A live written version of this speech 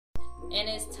And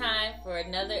it's time for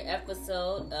another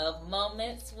episode of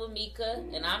Moments with Mika.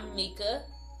 And I'm Mika.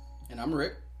 And I'm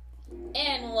Rick.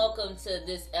 And welcome to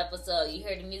this episode. You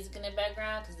hear the music in the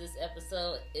background? Because this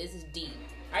episode is deep.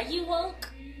 Are you woke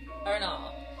or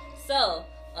no? So,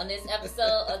 on this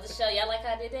episode of the show, y'all like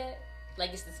how I did that?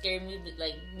 Like it's the scary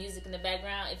music in the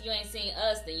background. If you ain't seen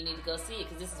us, then you need to go see it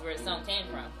because this is where the song came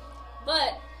from.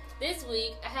 But this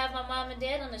week, I have my mom and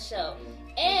dad on the show.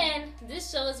 And this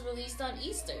show is released on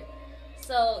Easter.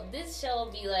 So this show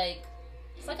will be like,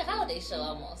 it's like a holiday show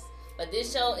almost. But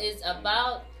this show is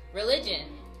about religion.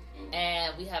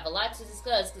 And we have a lot to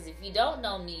discuss because if you don't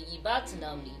know me, you're about to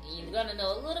know me. And you're going to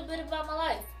know a little bit about my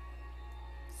life.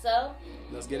 So,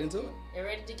 let's get into it. You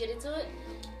ready to get into it?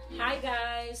 Hi,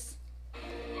 guys.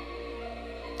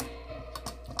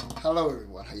 Hello,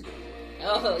 everyone. How you doing?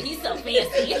 Oh, he's so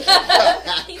fancy.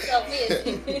 He's so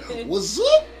fancy. What's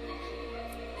up?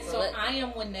 So I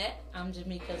am Wynette. I'm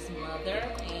Jamaica's mother,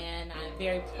 and I'm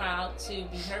very proud to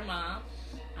be her mom.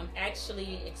 I'm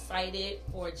actually excited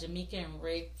for Jamaica and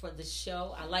Rick for the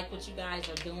show. I like what you guys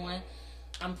are doing.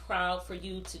 I'm proud for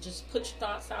you to just put your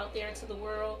thoughts out there to the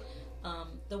world.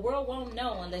 The world won't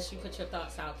know unless you put your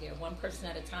thoughts out there, one person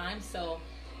at a time. So,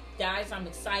 guys, I'm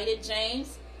excited.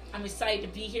 James, I'm excited to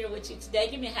be here with you today.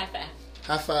 Give me a high five.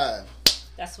 High five.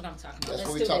 That's what I'm talking about. That's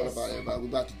what we're talking about, everybody. We're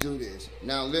about to do this.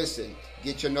 Now, listen.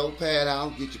 Get your notepad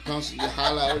out. Get your pencil, your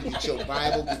highlighter. Get your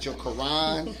Bible. Get your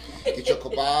Quran. Get your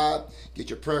kebab. Get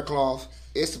your prayer cloth.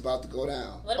 It's about to go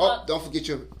down. Don't forget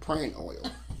your praying oil.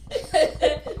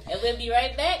 And we'll be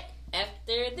right back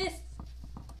after this.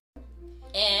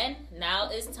 And now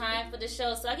it's time for the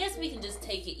show. So I guess we can just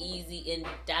take it easy and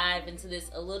dive into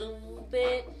this a little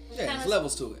bit. Yeah, there's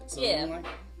levels to it. So yeah.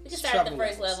 We can start at the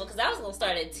first level because I was going to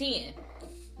start at 10.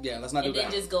 Yeah, let's not do that.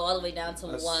 And then just go all the way down to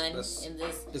 1. And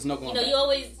there's no going back. You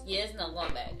always, it's no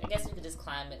going back. I guess we could just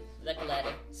climb it like a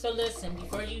ladder. So listen,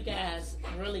 before you guys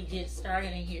really get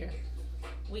started in here,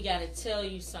 we got to tell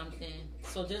you something.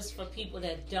 So this for people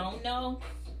that don't know,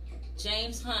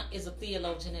 James Hunt is a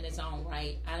theologian in his own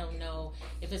right. I don't know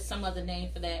if it's some other name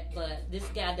for that, but this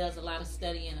guy does a lot of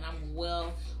studying, and I'm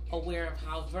well aware of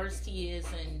how versed he is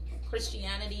in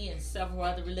Christianity and several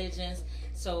other religions.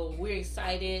 So we're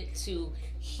excited to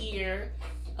hear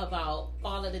about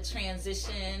all of the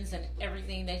transitions and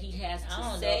everything that he has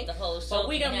to say. The whole show, but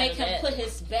we're going to make him put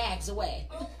his bags away.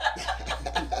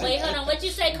 Wait, hold on. What'd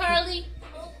you say, Carly?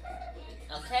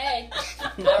 Okay.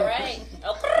 All right.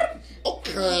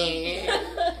 Okay.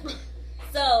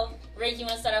 So, Rick, you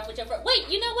want to start off with your first? Wait,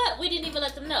 you know what? We didn't even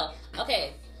let them know.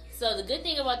 Okay. So, the good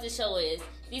thing about this show is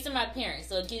these are my parents.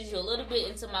 So, it gives you a little bit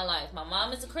into my life. My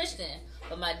mom is a Christian,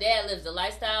 but my dad lives the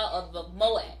lifestyle of a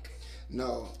Moak.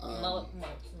 No.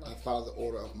 I follow the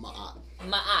order of Ma'at.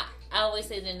 Ma'at. I always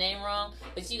say the name wrong,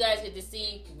 but you guys get to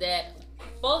see that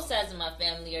both sides of my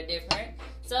family are different.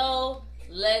 So,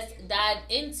 let's dive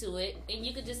into it, and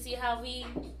you can just see how we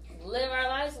live our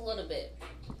lives a little bit.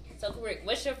 So, Rick,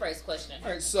 what's your first question?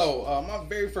 All right, so my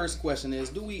very first question is,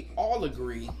 do we all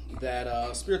agree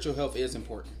that spiritual health is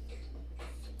important?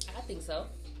 I think so.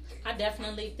 I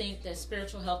definitely think that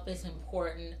spiritual health is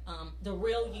important. The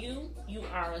real you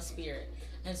are a spirit.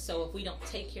 And so if we don't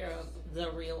take care of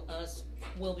the real us,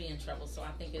 we'll be in trouble. So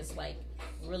I think it's like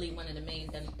really one of the main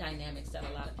dynamics that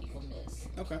a lot of people miss.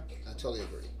 Okay. I totally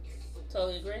agree.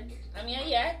 Totally agree. I mean,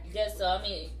 yeah, I guess so. I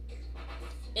mean,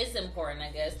 it's important,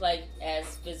 I guess. Like,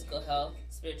 as physical health,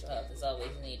 spiritual health is always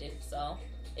needed. So,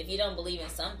 if you don't believe in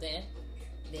something,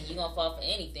 then you're going to fall for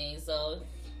anything. So,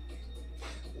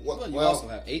 well, you also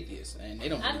have atheists, and they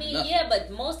don't believe in nothing. Yeah,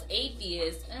 but most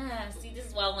atheists, see, this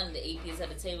is why I wanted the atheists at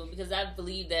the table, because I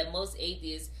believe that most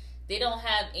atheists, they don't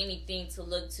have anything to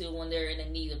look to when they're in a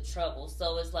need of trouble.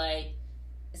 So, it's like,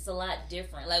 it's a lot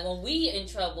different. Like, when we in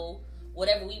trouble,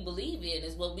 whatever we believe in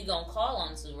is what we gonna call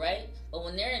on to, right? But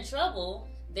when they're in trouble,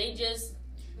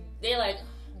 they're like,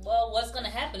 well, what's gonna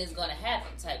happen is gonna happen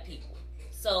type people.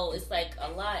 So it's like a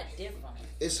lot different.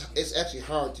 It's actually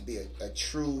hard to be a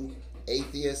true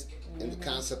atheist in the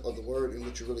concept of the word, in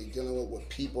which you're really dealing with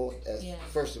people as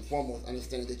first and foremost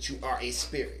understanding that you are a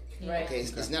spirit. Right. Okay,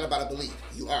 it's not about a belief.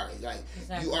 You are. Like,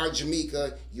 you are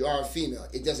Jamaica, you are a female.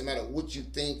 It doesn't matter what you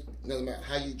think, it doesn't matter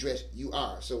how you dress, you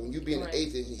are. So when you're being an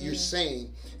atheist, you're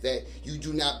saying that you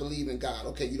do not believe in God.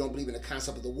 Okay, you don't believe in the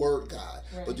concept of the word God,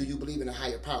 but do you believe in a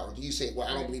higher power? Do you say, well,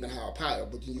 I don't believe in a higher power,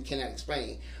 but then you cannot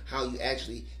explain how you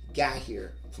actually got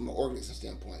here from an organism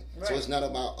standpoint. Right. So it's not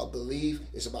about a belief,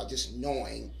 it's about just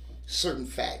knowing certain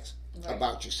facts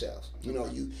about yourself. You know,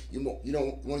 you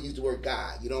don't want to use the word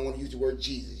God. You don't want to use the word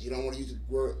Jesus. You don't want to use the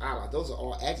word Allah. Those are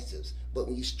all adjectives. But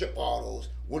when you strip all those,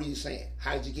 what are you saying?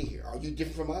 How did you get here? Are you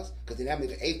different from us? Because then that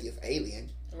makes an atheist alien.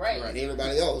 Right. And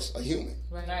everybody else a human.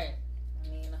 Right. I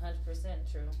mean,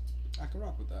 100% true. I can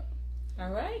rock with that.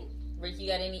 All right. Rick, you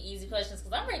got any easy questions?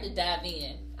 Because I'm ready to dive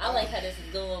in. I like how this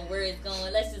is going, where it's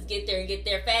going. Let's just get there and get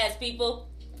there fast, people.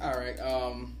 All right.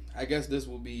 I guess this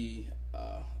will be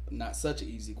not such an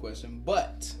easy question,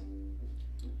 but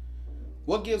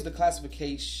what gives the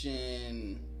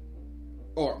classification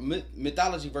or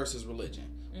mythology versus religion?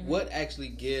 Mm-hmm. What actually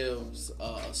gives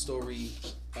a story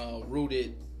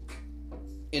rooted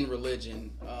in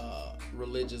religion,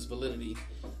 religious validity,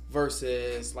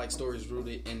 versus like stories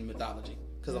rooted in mythology?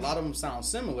 Because a lot of them sound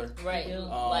similar, right?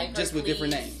 Like just with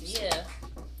different names. Yeah.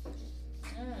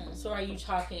 So are you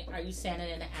saying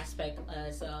it in the aspect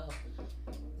as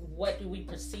what do we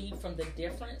perceive from the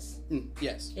difference?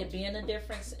 Yes. It being a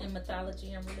difference in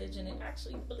mythology and religion, and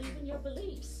actually believing your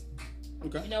beliefs.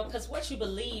 Okay. You know, because what you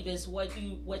believe is what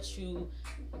you.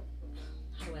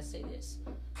 How do I say this?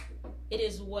 It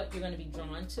is what you're going to be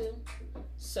drawn to.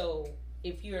 So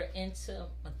if you're into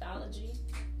mythology,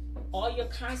 all your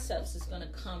concepts is going to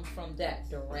come from that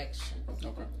direction.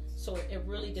 Okay. So it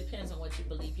really depends on what you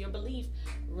believe. Your belief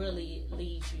really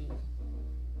leads you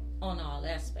on all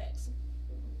aspects.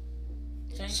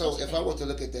 James, so if I were to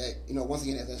look at that, once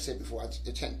again, as I said before, I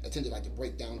tend to like to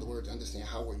break down the word to understand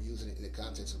how we're using it in the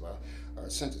context of our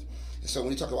sentence. And so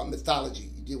when you talk about mythology,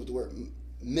 you deal with the word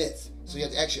myth. So you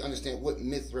have to actually understand what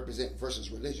myth represent versus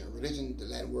religion. Religion, the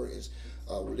Latin word is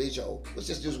religio, which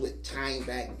just deals with tying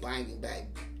back, binding back.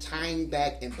 Tying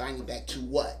back and binding back to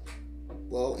what?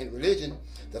 Well, in religion,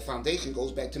 the foundation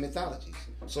goes back to mythologies.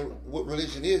 So what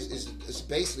religion is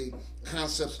basically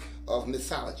concepts of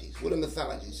mythologies. What are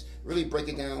mythologies? Really break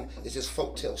it down, it's just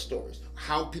folktale stories.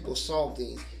 How people saw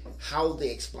things, how they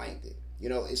explained it.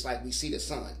 It's like we see the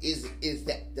sun. Is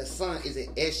that the sun is an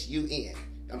S-U-N?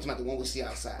 I'm talking about the one we see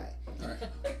outside. All right.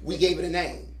 We gave it a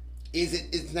name. Is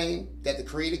it its name that the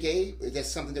Creator gave? Or is that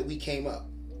something that we came up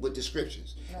with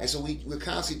descriptions? Right. And so we're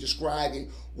constantly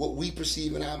describing what we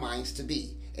perceive in our minds to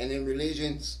be. And in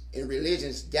religions,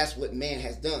 that's what man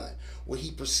has done. What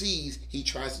he perceives, he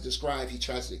tries to describe, he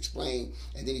tries to explain,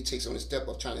 and then he takes on the step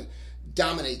of trying to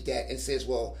dominate that and says,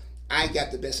 well, I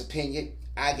got the best opinion,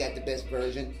 I got the best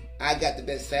version, I got the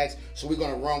best facts, so we're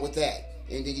going to run with that.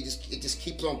 And then it just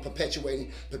keeps on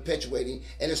perpetuating,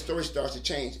 and the story starts to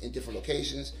change in different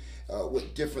locations,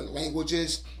 with different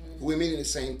languages. We're meaning the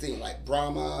same thing, like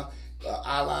Brahma,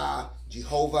 Allah,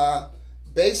 Jehovah.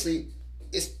 Basically,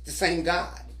 it's the same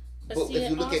God. But if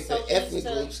you look at the ethnic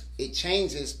groups, it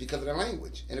changes because of the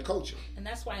language and the culture. And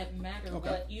that's why it matters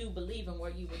what you believe and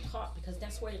where you were taught, because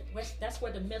that's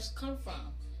where the myths come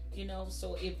from.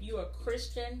 So if you're a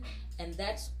Christian and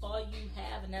that's all you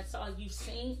have and that's all you've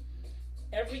seen,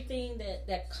 everything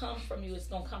that comes from you is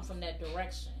going to come from that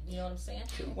direction. You know what I'm saying?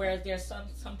 Sure. Whereas there's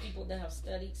some people that have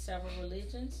studied several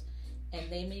religions, and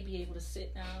they may be able to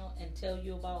sit down and tell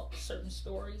you about certain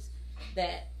stories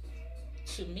that,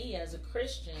 to me as a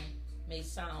Christian, may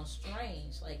sound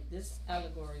strange. Like, this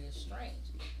allegory is strange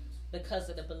because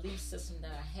of the belief system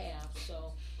that I have.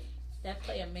 So that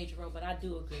play a major role, but I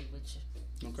do agree with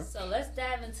you. Okay. So let's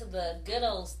dive into the good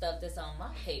old stuff that's on my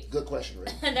paper. Good question,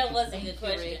 Rick. That was a good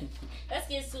question. Let's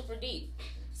get super deep.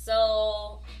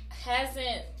 So,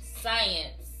 hasn't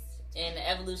science and the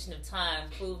evolution of time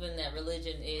proven that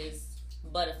religion is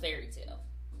but a fairy tale?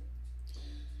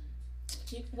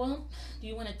 Well, do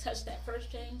you want to touch that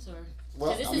first, James, or?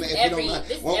 Well, this is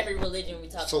every religion we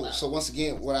talk about. So once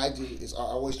again, what I do is I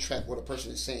always track what a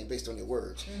person is saying based on their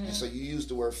words. Mm-hmm. And so you use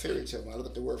the word fairy tale. When I look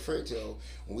at the word fairy tale,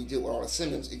 when we deal with all the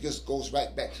synonyms, it just goes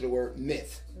right back to the word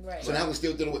myth. Right. So now we're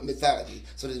still dealing with mythology.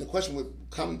 So then the question would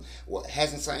come, well,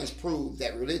 hasn't science proved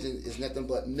that religion is nothing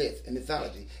but myth and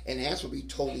mythology? And the answer would be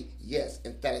totally yes,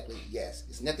 emphatically yes.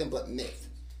 It's nothing but myth.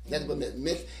 Nothing but myth.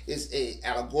 Myth is a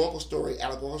allegorical story.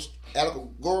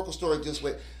 Allegorical story deals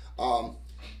with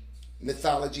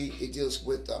mythology. It deals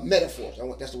with metaphors.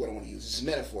 That's the word I want to use. It's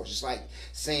metaphors. It's like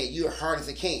saying you're hard as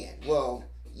a can. Well,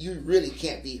 you really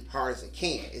can't be hard as a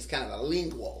can. It's kind of a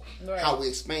lingual, how we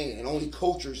explain it, and only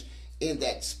cultures in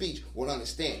that speech will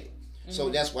understand it. Mm-hmm. So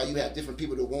that's why you have different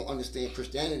people that won't understand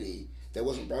Christianity, that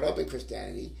wasn't brought up in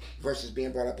Christianity, versus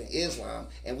being brought up in Islam.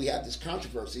 And we have this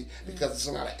controversy because there's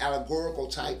a lot of allegorical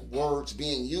type words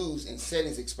being used in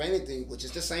settings explaining things, which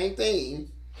is the same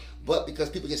thing, but because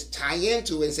people just tie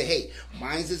into it and say, hey,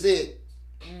 mine's is it,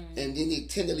 and then they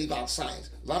tend to leave out science.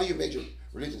 A lot of your major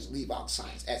religions leave out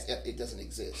science as if it doesn't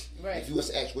exist. Right. If you was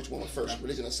to ask which one was first,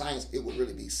 religion or science, it would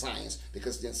really be science,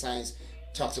 because then science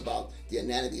talks about the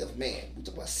anatomy of man. We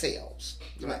talk about cells,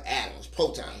 atoms,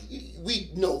 protons. We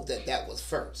know that was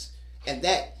first. And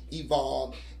that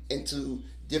evolved into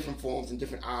different forms and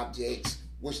different objects,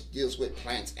 which deals with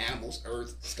plants, animals,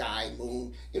 earth, sky,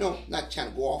 moon. Not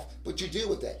trying to go off, but you deal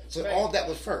with that. So all that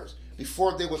was first.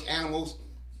 Before there was animals,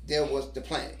 there was the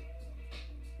planet.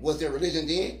 Was there religion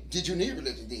then? Did you need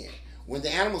religion then? When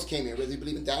the animals came in, whether you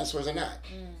believe in dinosaurs or not,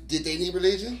 did they need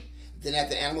religion? Then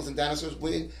after animals and dinosaurs,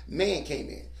 when man came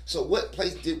in. So what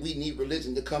place did we need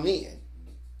religion to come in?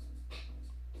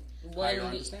 Higher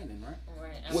understanding, right?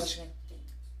 Right. Which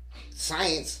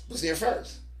science was there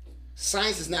first.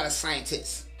 Science is not a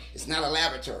scientist. It's not a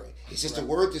laboratory. It's just a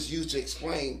word that's used to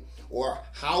explain or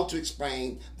how to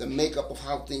explain the makeup of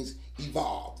how things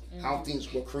evolved, how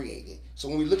things were created. So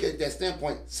when we look at that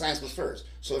standpoint, science was first.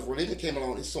 So if religion came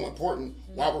along, it's so important.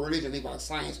 Why would religion leave out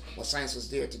science when science was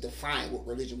there to define what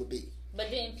religion would be? But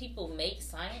didn't people make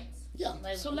science? Yeah.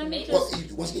 Like, So let me Well,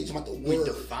 once again, you're talking about the We word.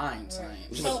 define science.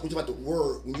 We're talking about the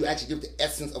word when you actually give the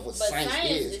essence of what But science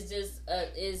is just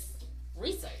is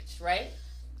research, right?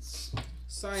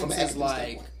 Science is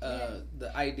like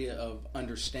the idea of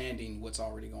understanding what's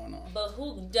already going on. But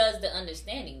who does the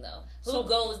understanding though? Who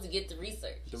goes to get the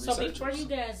research? So before you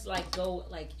guys go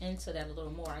into that a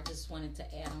little more, I just wanted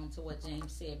to add on to what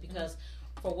James said, because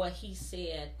for what he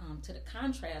said, to the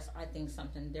contrast, I think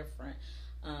something different.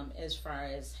 As far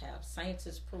as have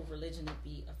scientists prove religion to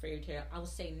be a fairy tale, I would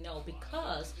say no,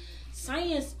 because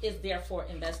science is there for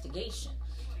investigation.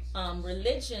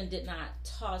 Religion did not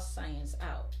toss science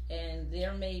out, and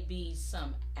there may be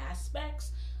some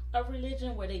aspects of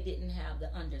religion where they didn't have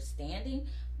the understanding,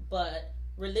 but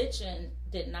religion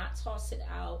did not toss it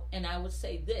out. And I would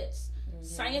say this: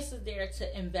 science is there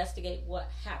to investigate what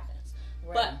happens,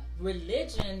 but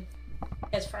religion,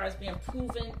 as far as being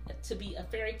proven to be a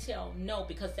fairy tale, no,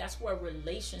 because that's where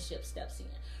relationship steps in.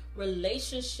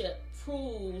 Relationship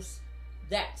proves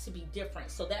that to be different.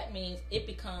 So that means it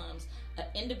becomes an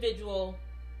individual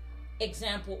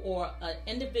example or an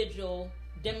individual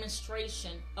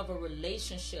demonstration of a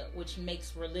relationship, which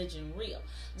makes religion real.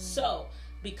 So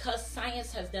because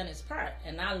science has done its part,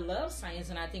 and I love science,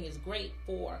 and I think it's great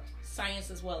for science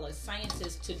as well as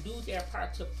scientists to do their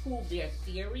part to prove their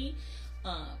theory.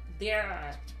 There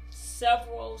are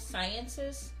several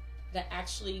scientists that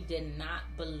actually did not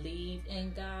believe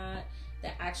in God,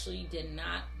 that actually did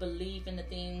not believe in the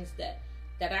things that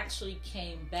actually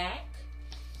came back,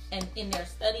 and in their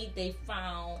study they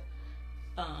found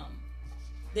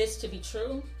this to be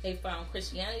true. They found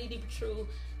Christianity to be true.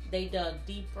 They dug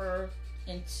deeper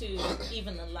into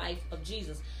even the life of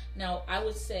Jesus. Now I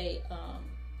would say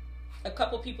a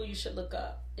couple people you should look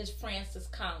up is Francis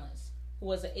Collins, who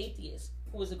was an atheist,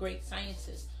 who was a great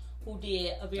scientist, who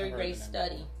did a very great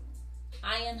study.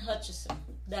 Ian Hutchinson,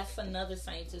 that's another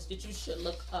scientist that you should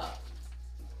look up.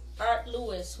 Art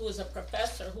Lewis, who is a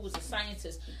professor, who was a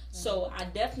scientist. So I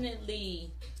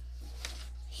definitely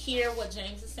hear what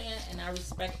James is saying, and I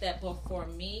respect that. But for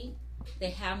me,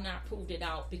 they have not proved it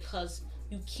out, because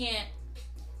you can't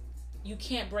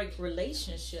break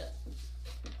relationship.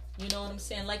 You know what I'm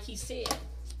saying? Like he said,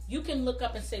 you can look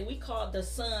up and say, we call the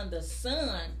sun,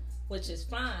 which is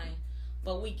fine,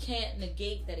 but we can't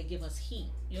negate that it give us heat.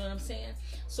 You know what I'm saying?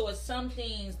 So it's some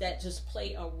things that just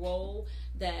play a role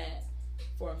that,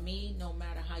 for me, no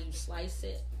matter how you slice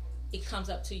it, it comes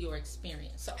up to your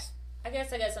experience. So I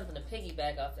guess I got something to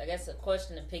piggyback off. I guess a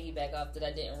question to piggyback off that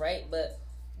I didn't write, but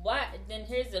why? Then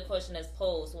here's the question that's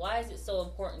posed: why is it so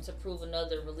important to prove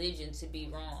another religion to be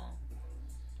wrong?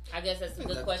 I guess that's a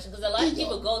good question, because a lot of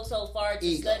people go so far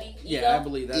to study. Ego. Yeah, I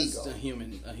believe that's a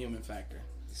human factor.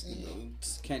 You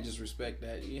can't just respect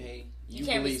that. Hey, you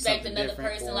can't respect another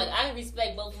person. Like, I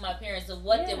respect both of my parents of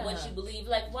what you believe.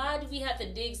 Like, why do we have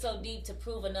to dig so deep to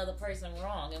prove another person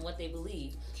wrong and what they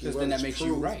believe? Because then that makes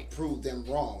you right. Prove them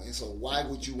wrong. And so why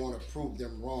would you want to prove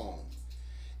them wrong?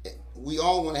 We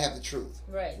all want to have the truth.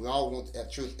 Right. We all want to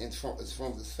have truth in front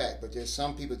of this fact. But there's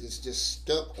some people that's just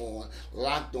stuck on,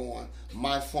 locked on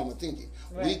my form of thinking.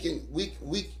 Right.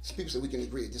 People say we can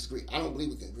agree or disagree. I don't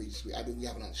believe we can agree or disagree. I believe we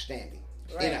have an understanding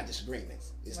in our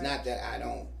disagreements. It's not that I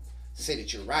don't say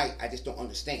that you're right. I just don't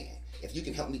understand. If you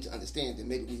can help me to understand, then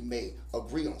maybe we may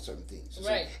agree on certain things.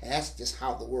 Right. And that's just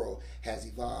how the world has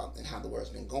evolved and how the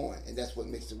world's been going. And that's what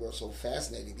makes the world so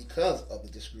fascinating, because of the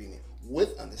disagreement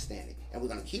with understanding. And we're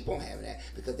going to keep on having that,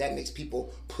 because that makes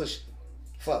people push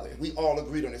further. If we all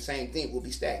agreed on the same thing, we'll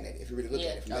be stagnated if you really look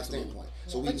at it from that standpoint.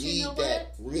 So we need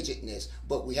that rigidness,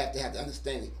 but we have to have the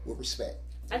understanding with respect.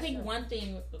 I think one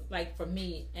thing, like for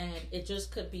me, and it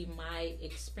just could be my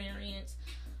experience,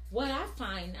 what I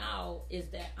find now is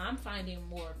that I'm finding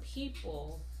more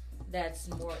people that's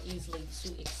more easily to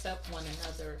accept one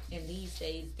another in these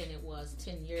days than it was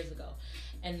 10 years ago.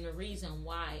 And the reason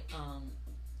why,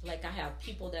 like I have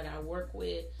people that I work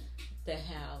with that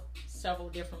have several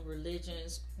different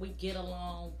religions. We get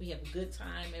along. We have a good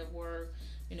time at work.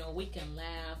 You know, we can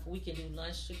laugh. We can do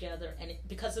lunch together. And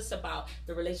because it's about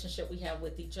the relationship we have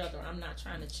with each other, I'm not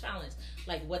trying to challenge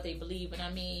like what they believe. And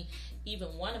I mean, even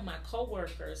one of my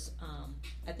coworkers,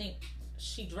 I think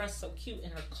she dressed so cute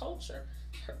in her culture,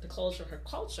 the clothes of her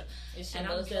culture. Is she and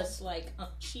Muslim? I'm just like,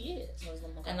 she is.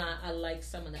 Muslim, okay. And I like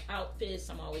some of the outfits.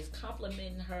 I'm always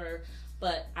complimenting her.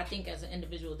 But I think as an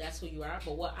individual, that's who you are.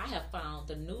 But what I have found,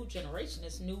 the new generation,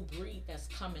 this new breed that's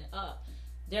coming up,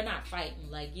 they're not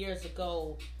fighting. Like years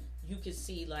ago, you could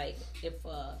see like if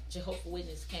a Jehovah's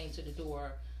Witness came to the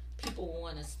door, people would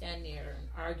want to stand there and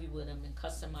argue with them and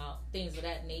cuss them out, things of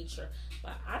that nature.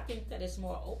 But I think that it's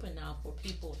more open now for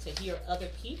people to hear other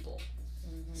people.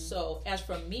 Mm-hmm. So as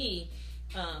for me,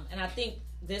 and I think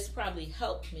this probably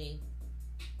helped me,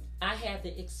 I had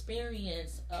the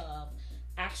experience of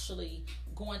actually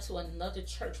going to another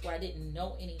church where I didn't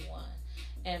know anyone.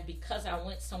 And because I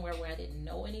went somewhere where I didn't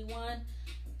know anyone,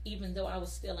 even though I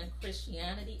was still in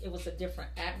Christianity, it was a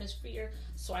different atmosphere.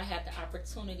 So I had the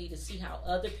opportunity to see how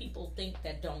other people think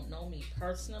that don't know me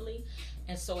personally.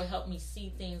 And so it helped me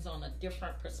see things on a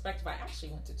different perspective. I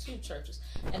actually went to 2 churches.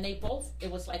 And they both, it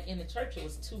was like in the church, it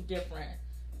was 2 different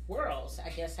worlds, I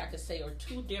guess I could say, or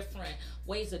 2 different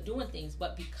ways of doing things.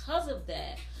 But because of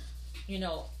that, you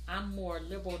know, I'm more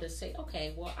liberal to say,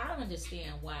 okay, well, I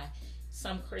understand why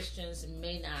some Christians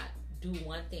may not do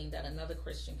one thing that another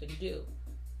Christian can do.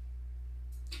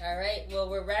 All right, well,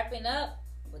 we're wrapping up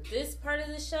with this part of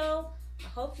the show. I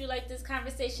hope you like this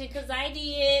conversation because I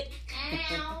did.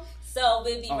 So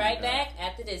we'll be right back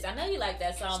after this. I know you like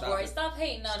that song, Boris. Stop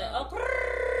hating on it. Oh,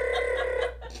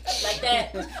 like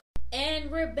that.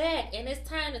 And we're back, and it's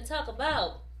time to talk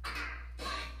about...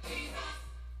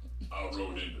 I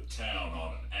rode into town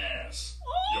on an ass.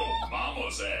 Yo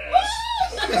mama's ass.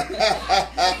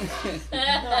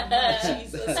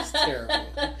 Jesus. That's terrible.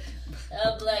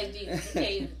 I'm like, Jesus,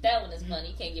 that one is funny.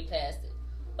 You can't get past it.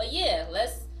 But yeah,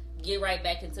 let's get right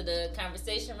back into the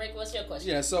conversation. Rick, what's your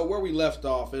question? Yeah, so where we left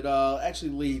off, it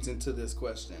actually leads into this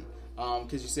question.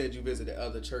 Because you said you visited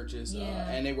other churches,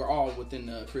 and they were all within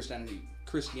the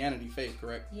Christianity faith,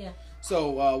 correct? Yeah.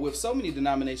 So with so many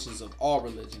denominations of all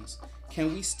religions,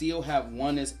 can we still have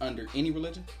oneness under any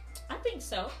religion? I think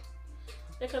so.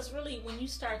 Because really, when you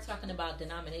start talking about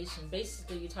denomination,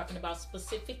 basically you're talking about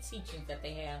specific teachings that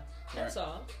they have. That's right.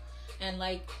 All. And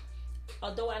like,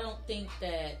 although I don't think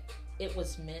that it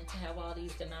was meant to have all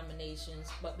these denominations,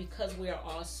 but because we are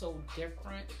all so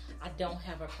different, I don't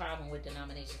have a problem with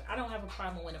denominations. I don't have a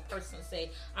problem when a person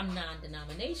say, I'm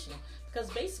non-denominational. Because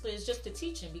basically it's just a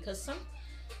teaching. Because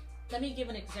let me give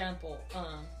an example.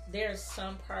 There's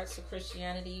some parts of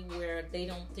Christianity where they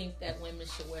don't think that women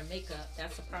should wear makeup.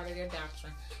 That's a part of their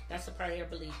doctrine. That's a part of their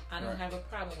belief. I don't have a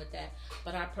problem with that.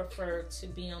 But I prefer to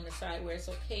be on the side where it's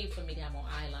okay for me to have on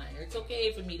eyeliner. It's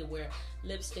okay for me to wear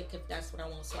lipstick if that's what I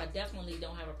want. So I definitely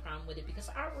don't have a problem with it. Because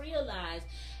I realize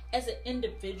as an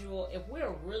individual, if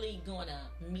we're really going to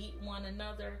meet one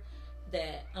another,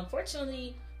 that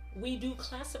unfortunately we do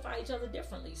classify each other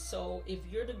differently. So if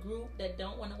you're the group that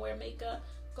don't want to wear makeup,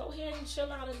 go ahead and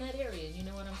chill out in that area. You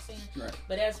know what I'm saying? Right.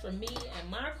 But as for me and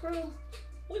my crew,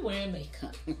 we wearing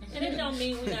makeup. And it don't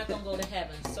mean we're not going to go to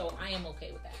heaven. So I am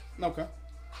okay with that. Okay.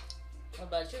 What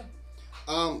about you?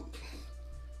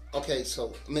 Okay,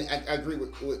 so I mean, I agree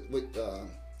with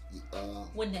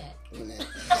When that.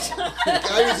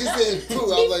 I was just saying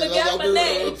poo. I was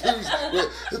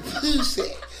like, poo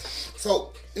said.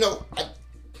 So, you know,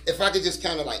 if I could just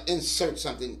kind of like insert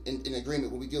something in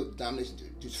agreement when we deal with denomination,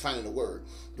 just finding the word.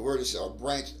 The word is a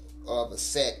branch of a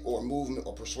sect or movement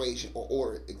or persuasion or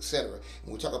order, etc.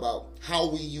 And we talk about how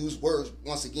we use words.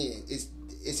 Once again, it's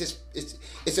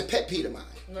a pet peeve of mine.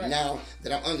 Right. Now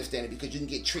that I'm understanding, because you can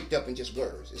get tricked up in just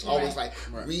words. It's always like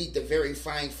read the very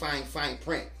fine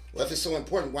print. Well, if it's so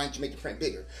important, why don't you make the print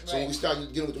bigger? So when we start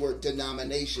dealing with the word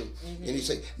denomination, and you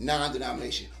say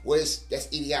non-denomination, that's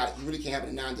idiotic. You really can't have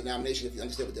a non-denomination if you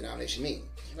understand what denomination means.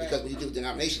 Right. Because when you deal with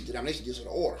denomination deals with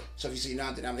order. So if you say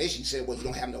non-denomination, you say, well, you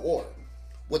don't have no order.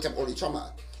 What type of order are you talking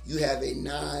about? You have a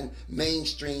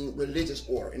non-mainstream religious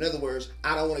order. In other words,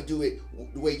 I don't want to do it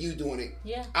the way you're doing it.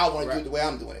 Yeah. I want to do it the way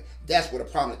I'm doing it. That's where the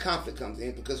problem of conflict comes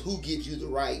in, because who gives you the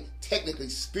right, technically,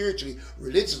 spiritually,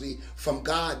 religiously, from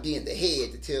God being the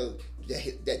head to tell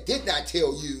that did not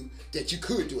tell you that you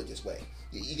could do it this way?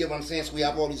 You get what I'm saying? So we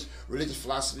have all these religious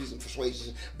philosophies and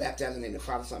persuasions, baptized in the name of the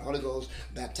Father, Son, Holy Ghost,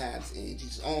 baptized in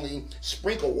Jesus only,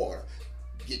 sprinkle water,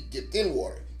 get dipped in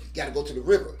water. got to go to the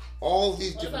river. All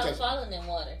these What different about types. falling in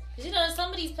water? Because you know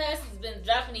some of these pastors been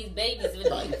dropping these babies.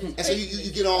 Right. And so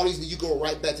you get all these, and you go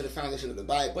right back to the foundation of the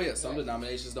Bible. Well, yeah, some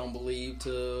denominations don't believe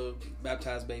to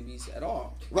baptize babies at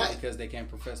all, Right? Because they can't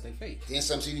profess their faith. Then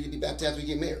some say you need to be baptized when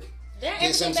you get married. They're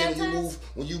Then some say baptized?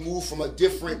 when you move from a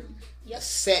different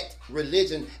set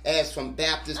religion, as from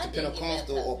Baptist I to didn't get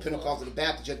Pentecostal or baptized Pentecostal to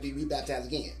Baptist, you have to be rebaptized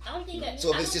again. I don't think that. So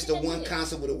if I it's don't just a think one that is.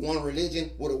 concept with a one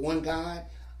religion, with a one God,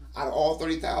 out of all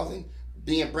 30,000,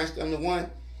 being branched under one,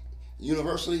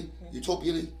 universally,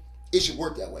 utopially, it should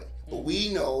work that way. But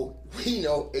we know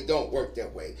it don't work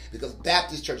that way because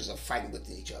Baptist churches are fighting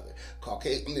within each other.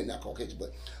 Not Caucasian,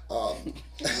 but well,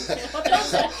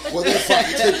 they're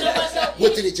fighting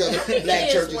within each other. Black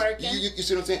is churches. working. You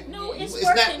see what I'm saying? No, it's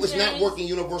not. working, It's not James. working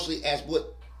universally as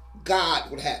what God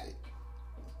would have it.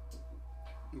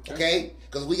 Okay,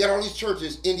 because we got all these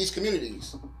churches in these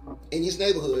communities, in these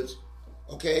neighborhoods.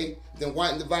 Okay, then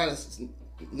why the violence is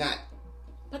not?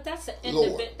 But that's an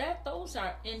Lord. those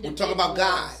are individuals. We're talking about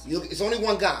God. It's only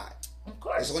one God. Of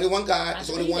course. It's only one God. I It's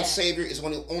only believe one that. Savior. It's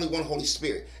only one Holy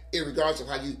Spirit. Regardless of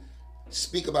how you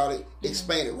speak about it,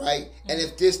 explain it, right? And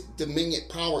if this dominion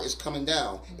power is coming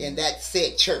down in that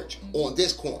said church on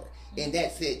this corner, in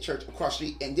that said church across the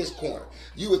street in this corner,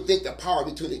 you would think the power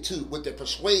between the two with the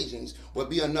persuasions would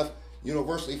be enough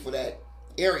universally for that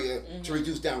area to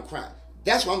reduce down crime.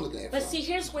 That's what I'm looking at. But from. see,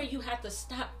 here's where you have to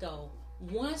stop, though.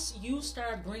 Once you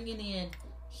start bringing in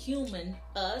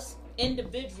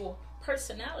individual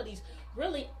personalities,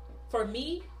 really, for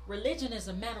me, religion is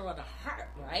a matter of the heart,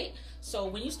 right? So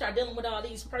when you start dealing with all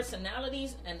these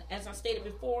personalities, and as I stated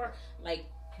before, like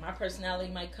my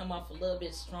personality might come off a little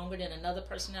bit stronger than another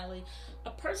personality.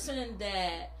 A person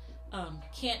that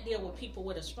can't deal with people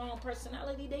with a strong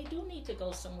personality, they do need to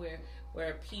go somewhere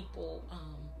where people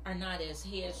are not as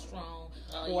headstrong,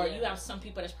 or you have some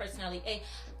people that's personality A.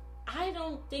 I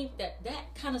don't think that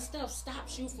kind of stuff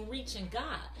stops you from reaching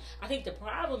God. I think the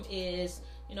problem is,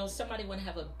 somebody want to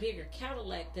have a bigger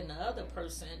Cadillac than the other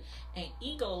person, and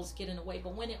egos get in the way.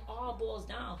 But when it all boils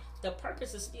down, the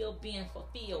purpose is still being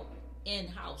fulfilled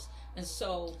in-house. And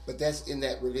so... But that's in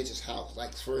that religious house.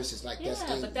 Like, for instance,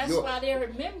 that's in but that's why they're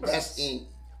members. That's in...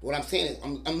 What I'm saying is,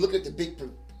 I'm looking at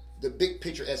the big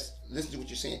picture as... Listen to what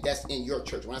you're saying. That's in your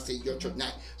church. When I say your church,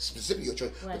 not specifically your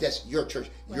church, but that's your church,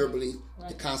 your belief,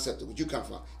 the concept of where you come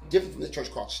from. Different from the church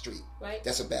across the street. Right.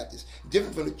 That's a Baptist.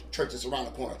 Different from the church that's around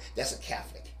the corner. That's a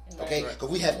Catholic. Okay? Because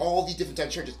we have all these different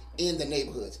types of churches in the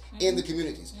neighborhoods, in the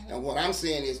communities. And what I'm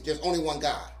saying is, there's only one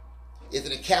God. Is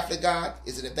it a Catholic God?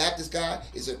 Is it a Baptist God?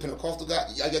 Is it a Pentecostal God?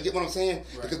 Y'all get what I'm saying?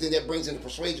 Right. Because then that brings in the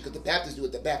persuasion, because the Baptists do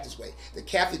it the Baptist way. The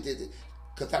Catholic did it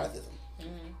Catholicism.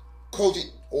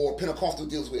 Cogent or Pentecostal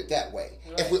deals with it that way.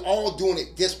 Right. If we're all doing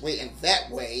it this way and that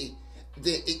way,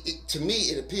 then to me,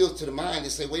 it appeals to the mind to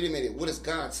say, wait a minute, what is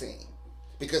God saying?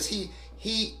 Because she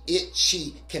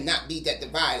cannot be that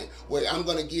divided where I'm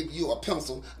going to give you a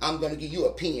pencil, I'm going to give you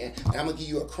a pen, and I'm going to give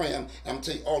you a crayon, and I'm going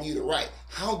to tell you all of you to write.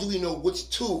 How do we know which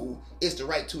tool is the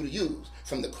right tool to use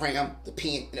from the crayon, the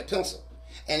pen, and the pencil?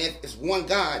 And if it's one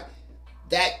God,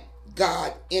 that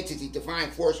God entity,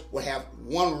 divine force, will have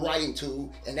one writing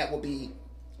tool, and that will be,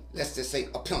 let's just say,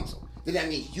 a pencil. Then that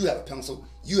means you have a pencil,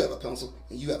 you have a pencil,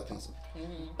 and you have a pencil.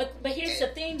 But here's the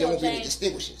thing, though, James.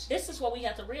 This is what we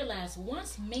have to realize.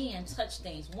 Once man touch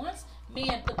things, once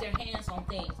man put their hands on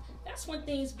things, that's when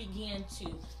things begin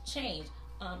to change.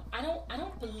 I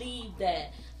don't believe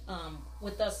that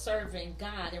with us serving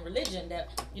God and religion that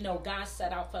God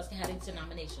set out for us to have these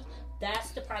denominations.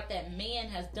 That's the part that man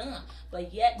has done.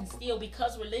 But yet and still,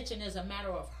 because religion is a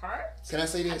matter of heart, can I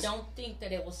say this? I don't think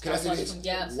that it will stop Can I say us this? from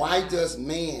getting Why does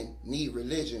man need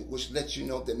religion? Which lets you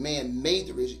know that man made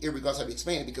the religion, irregardless of how you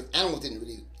explain it, because animals didn't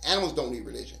really. Animals don't need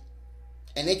religion,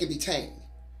 and they can be tamed,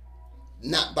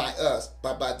 not by us,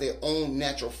 but by their own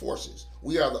natural forces.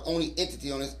 We are the only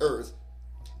entity on this earth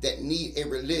that need a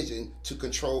religion to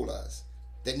control us,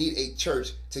 that need a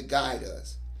church to guide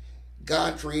us.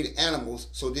 God created animals,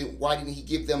 so then why didn't he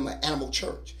give them an animal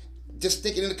church? Just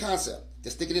stick it in the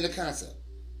concept.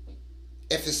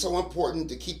 If it's so important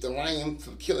to keep the lion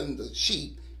from killing the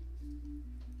sheep,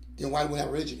 then why do we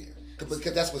have religion here? Because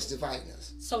that's what's dividing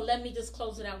us. So let me just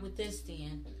close it out with this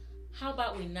then. How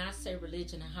about we not say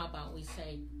religion, and how about we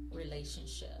say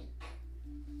relationship?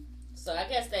 So I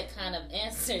guess that kind of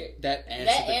answered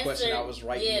the question I was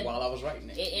writing while I was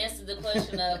writing it. It answered the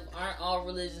question of aren't all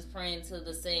religions praying to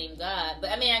the same God?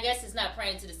 But I mean, I guess it's not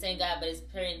praying to the same God, but it's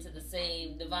praying to the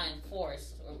same divine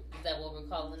force. Or is that what we're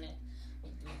calling it?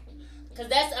 Because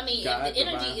that's, I mean, God, if the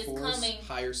energy is force, coming,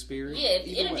 higher spirit. Yeah, if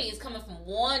the energy is coming from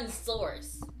one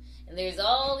source, and there's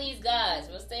all these guys,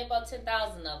 let's say about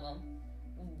 10,000 of them.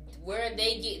 where are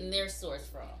they getting their source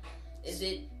from?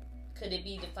 Could it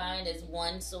be defined as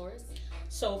one source?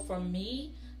 So for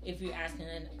me, if you're asking,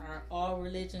 are all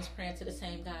religions praying to the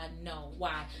same God? No.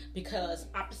 Why? Because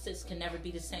opposites can never be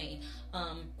the same.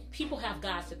 People have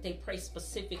gods that they pray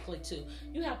specifically to.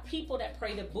 You have people that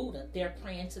pray to Buddha. They're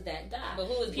praying to that God. But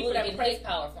who is people Buddha getting his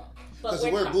power from? Because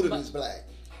the word Buddha is black.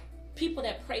 People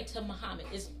that pray to Muhammad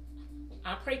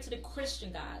I pray to the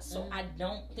Christian God, so I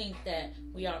don't think that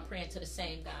we are praying to the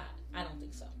same God. I don't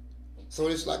think so. So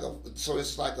it's like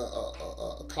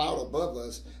a cloud above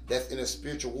us that's in a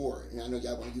spiritual war. And I know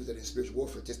y'all want to use that in spiritual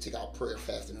warfare, just take out prayer,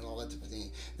 fasting, and all that type of thing.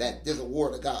 That there's a war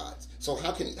of the gods. So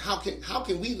how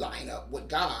can we line up with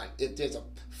God if there's a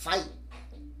fight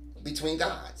between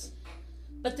gods?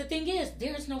 But the thing is,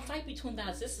 there is no fight between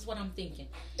gods. This is what I'm thinking.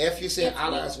 If you say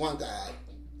Allah is one God,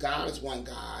 God is one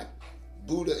God,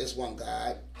 Buddha is one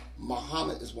God,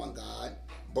 Muhammad is one God,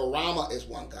 Brahma is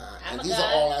one God, and these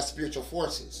are all our spiritual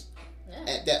forces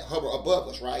that hover above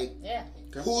us, right? Yeah.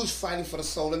 Who's fighting for the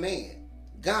soul of man?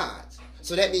 Gods.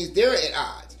 So that means they're at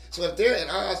odds. So if they're at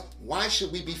odds, why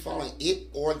should we be following it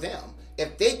or them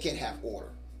if they can have order?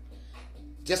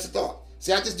 Just a thought.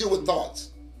 See, I just deal with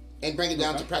thoughts and bring it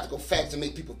down to practical facts to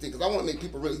make people think. Because I want to make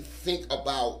people really think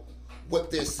about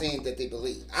what they're saying that they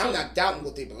believe. I'm not doubting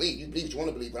what they believe. You believe what you want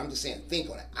to believe, but I'm just saying think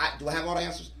on it. Do I have all the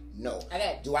answers? No.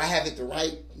 Do I have it the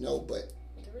right? No, but...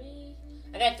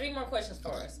 I got 3 more questions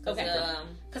for us. Okay.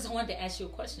 Because I wanted to ask you a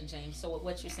question, James. So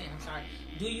what you're saying, I'm sorry.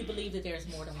 Do you believe that there is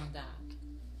more than one God?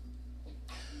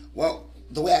 Well,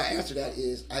 the way I answer that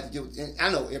is I have to deal with...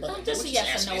 I know everybody... Just a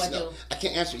yes or no, I do. I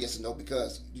can't answer yes or no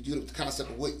because you do the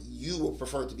concept of what you would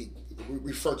prefer to be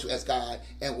referred to as God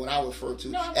and what I refer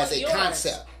to as a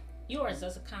concept. Yours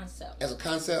as a concept. As a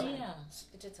concept? Yeah.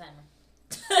 Get your timer.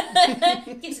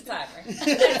 Get your timer.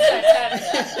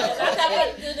 I'm not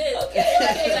going to do this.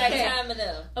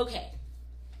 Okay.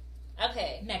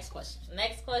 Okay. Next question. Let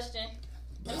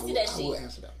me see that sheet. I will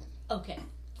answer that one. Okay.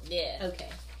 Yeah. Okay.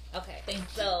 Thank you.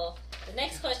 So the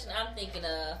next question I'm thinking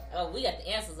of, we got the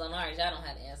answers on ours. Y'all don't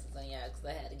have the answers on y'all because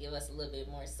I had to give us a little bit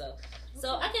more. So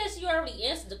I guess you already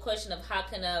answered the question of how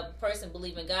can a person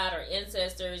believe in God or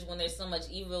ancestors when there's so much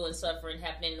evil and suffering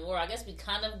happening in the world. I guess we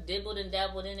kind of dibbled and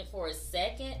dabbled in it for a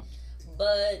second,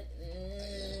 but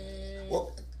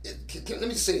well, let me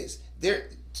just say this. There,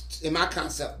 in my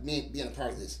concept, me being a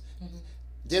part of this,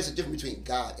 there's a difference between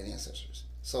God and ancestors.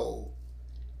 So,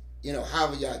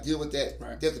 however y'all deal with that,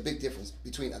 there's a big difference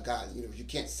between a God. You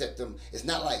can't set them. It's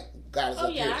not like God is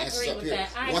up here, ancestors up here.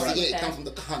 Once again, it comes from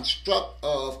the construct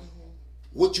of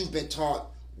what you've been taught,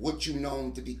 what you've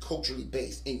known to be culturally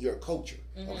based in your culture.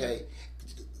 Okay,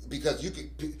 because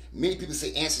many people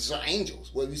say ancestors are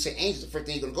angels. Well, if you say angels, the first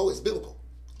thing you're going to go is biblical.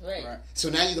 Right. So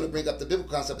now you're going to bring up the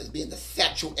biblical concept as being the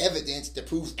factual evidence that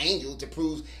proves angels, that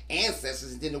proves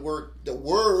ancestors, and then the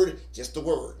word, just the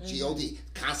word, G-O-D,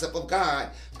 concept of God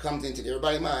comes into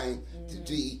everybody's mind to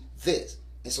be this.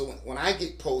 And so when I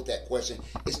get posed that question,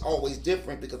 it's always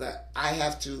different because I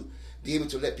have to be able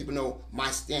to let people know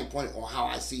my standpoint on how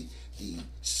I see the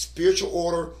spiritual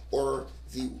order or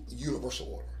the universal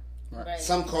order. Right.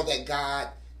 Some call that God.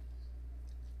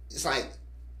 It's like,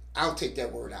 I'll take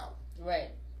that word out. Right.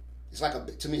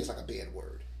 To me, it's like a bad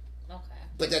word. Okay.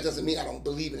 But that doesn't mean I don't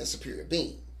believe in a superior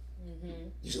being.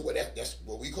 You say, well, that's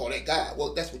what we call that God.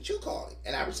 Well, that's what you call it,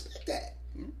 and I respect that.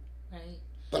 Right.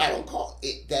 But I don't call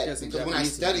it that because when I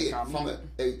study it from a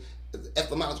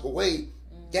etymological way,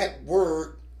 that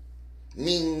word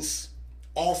means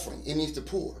offering. It means the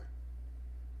poor.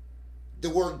 The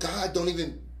word God don't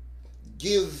even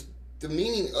give the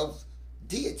meaning of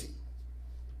deity.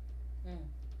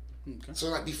 Okay. So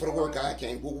like before the word God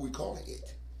came, what were we calling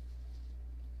it?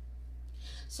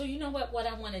 So you know what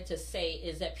I wanted to say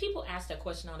is that people ask that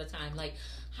question all the time, like,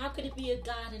 how could it be a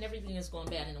God and everything is going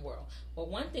bad in the world? Well,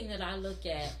 one thing that I look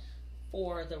at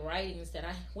for the writings that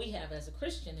we have as a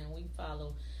Christian and we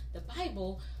follow the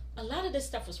Bible, a lot of this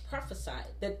stuff was prophesied,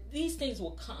 that these things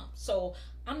will come. So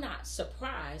I'm not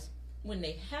surprised when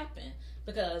they happen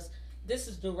because this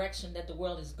is the direction that the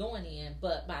world is going in,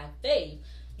 but by faith,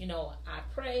 I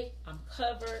pray, I'm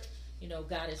covered,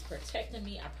 God is protecting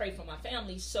me, I pray for my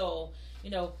family, so,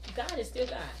 God is still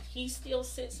God. He still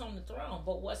sits on the throne,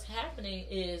 but what's happening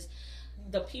is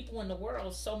the people in the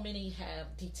world, so many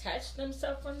have detached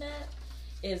themselves from that,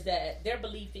 is that their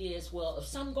belief is, well, if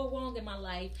something go wrong in my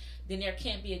life, then there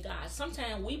can't be a God.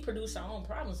 Sometimes we produce our own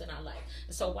problems in our life.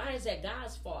 So why is that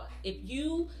God's fault? If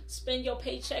you spend your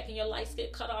paycheck and your lights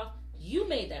get cut off, You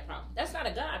made that problem. That's not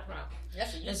a God problem.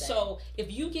 That's what you And say. so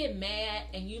if you get mad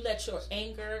and you let your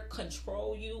anger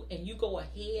control you and you go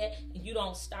ahead and you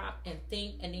don't stop and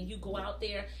think and then you go out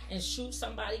there and shoot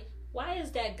somebody, why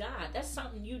is that God? That's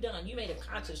something you done. You made a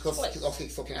conscious choice. Okay,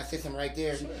 so can I say something right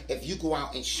there? Sure. If you go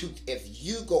out and shoot, if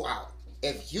you go out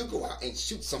and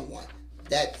shoot someone,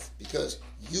 that's because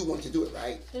you want to do it,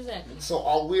 right? Exactly. So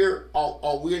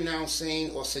are we now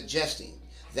saying or suggesting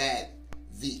that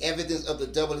the evidence of the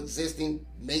devil existing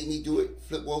made me do it?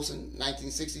 Flip Wilson,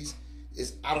 1960s,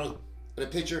 is out of the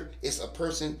picture. It's a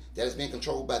person that is being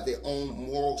controlled by their own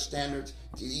moral standards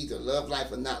to either love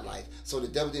life or not life. So the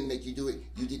devil didn't make you do it.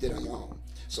 You did that on your own.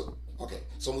 So, okay.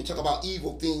 So when we talk about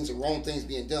evil things and wrong things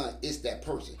being done, it's that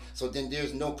person. So then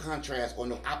there's no contrast or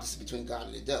no opposite between God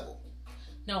and the devil.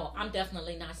 No, I'm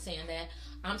definitely not saying that.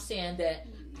 I'm saying that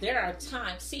there are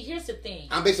times. See, here's the thing.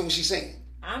 I'm based on what she's saying.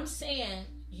 I'm saying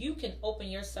you can open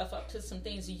yourself up to some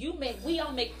things we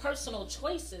all make personal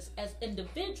choices as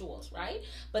individuals, right?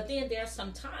 But then there are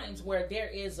some times where there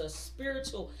is a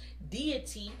spiritual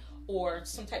deity or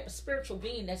some type of spiritual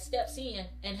being that steps in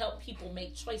and help people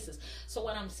make choices. So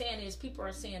what I'm saying is, people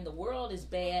are saying the world is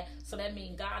bad, so that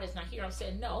means God is not here. I'm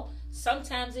saying no,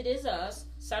 sometimes it is us,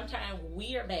 sometimes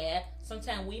we are bad,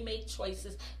 sometimes we make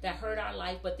choices that hurt our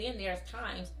life, but then there's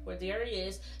times where there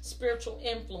is spiritual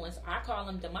influence, I call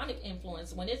them demonic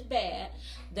influence, when it's bad,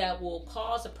 that will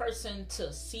cause a person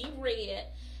to see red,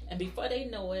 and before they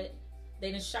know it,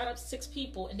 they done shot up 6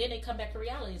 people, and then they come back to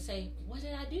reality and say, what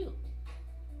did I do?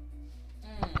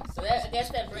 So I guess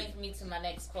that brings me to my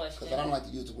next question. Because I don't like to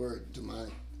use the word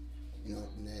demonic,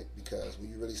 Ned, because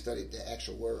when you really study the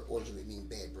actual word, originally means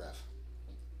bad breath.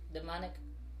 Demonic?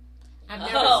 I've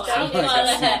never Oh, studied I'm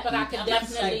gonna- that, but I can I'm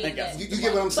definitely. gonna You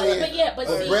get what I'm saying? But yeah, but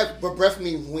see- breath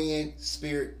means wind,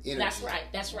 spirit, energy.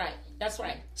 That's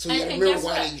right. So you got to And remember guess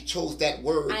why what? you chose that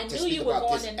word I to knew speak you were about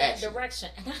going this in that action. direction,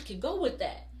 and I could go with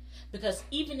that. Because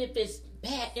even if it's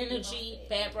bad energy,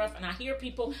 bad breath, and I hear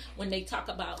people when they talk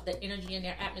about the energy in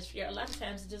their atmosphere, a lot of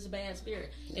times it's just a bad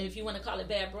spirit. And if you want to call it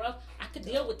bad breath, I could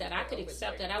deal with that. I could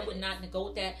accept that. I would not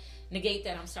negate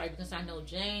that. I'm sorry, because I know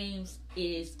James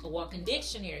is a walking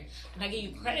dictionary. And I give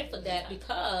you credit for that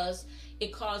because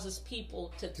it causes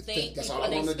people to think That's before all I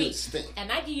they want to do speak. is think.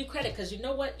 And I give you credit because you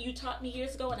know what you taught me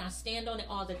years ago, and I stand on it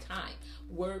all the time.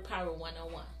 Word power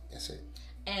 101. That's it.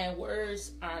 And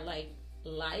words are like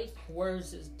life.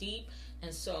 Words is deep.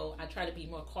 And so I try to be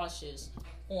more cautious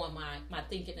on my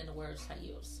thinking and the words I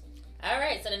use. All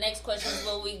right, so the next question is,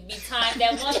 will we be timed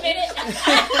at 1 minute?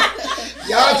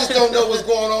 Y'all just don't know what's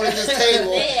going on at this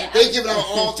table. Yeah. They giving out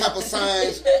all type of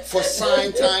signs for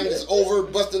sign time is over,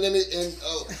 bust the limit, and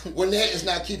when that is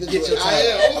not keeping to Get your it. timer. I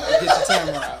am. Get your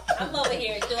timer out. I'm over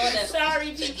here doing the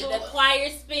Sorry, people. the choir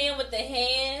spin with the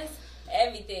hands,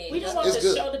 everything. We don't want It's the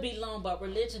good. show to be long, but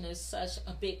religion is such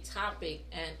a big topic.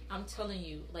 And I'm telling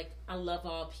you, like, I love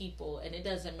all people. And it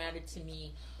doesn't matter to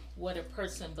me what a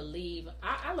person believe.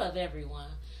 I love everyone.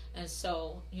 And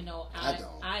so, I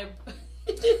don't.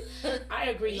 I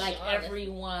agree, like, honest.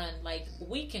 everyone, like,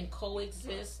 we can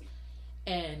coexist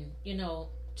and,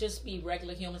 just be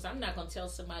regular humans. I'm not going to tell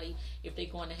somebody if they're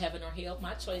going to heaven or hell.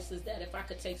 My choice is that if I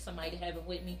could take somebody to heaven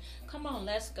with me, come on,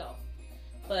 let's go.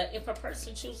 But if a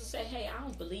person chooses to say, hey, I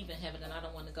don't believe in heaven and I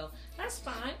don't want to go, that's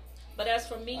fine. But as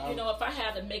for me, if I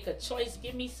had to make a choice,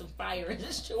 give me some fire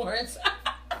insurance.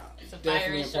 Some fire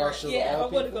Definitely insurance. impartial to Yeah, I all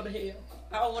don't want to people. go to hell.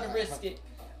 I don't want to risk it.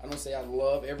 I don't say I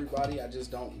love everybody. I just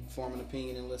don't form an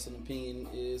opinion unless an opinion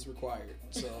is required.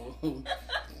 So,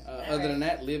 other than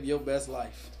that, live your best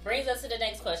life. Brings us to the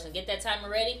next question. Get that timer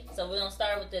ready. So we're going to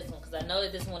start with this one because I know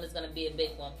that this one is going to be a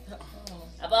big one.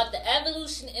 About the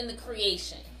evolution in the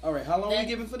creation. All right, how long are Then we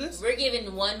giving for this? We're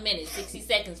giving 1 minute, 60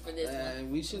 seconds for this one.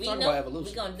 We should talk about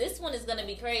evolution. This one is going to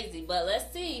be crazy, but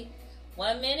let's see.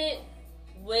 1 minute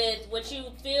with what you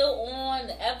feel on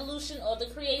the evolution or the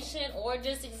creation, or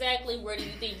just exactly where do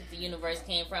you think the universe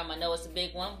came from. I know it's a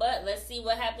big one, but let's see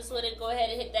what happens with it. Go ahead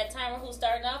and hit that timer. Who's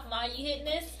starting off? Ma, you hitting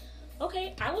this?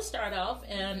 Okay, I will start off,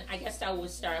 and I guess I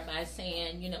would start by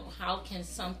saying, how can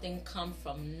something come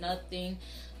from nothing?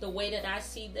 The way that I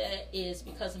see that is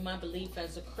because of my belief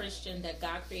as a Christian that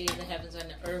God created the heavens and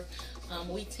the earth.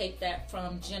 We take that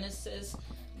from Genesis,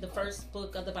 the first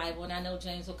book of the Bible, and I know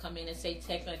James will come in and say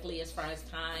technically as far as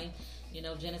time,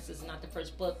 Genesis is not the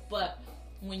first book, but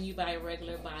when you buy a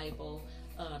regular Bible,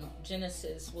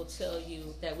 Genesis will tell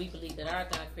you that we believe that our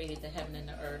God created the heaven and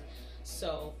the earth.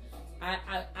 So I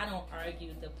don't argue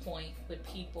the point with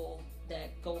people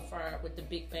that go far with the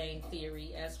Big Bang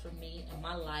Theory. As for me and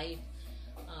my life,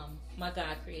 my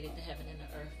God created the heaven and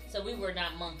the earth. So we were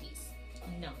not monkeys.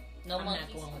 No, No I'm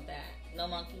monkeys. not going with that. No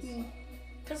monkeys.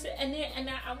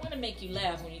 I want to make you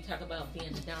laugh when you talk about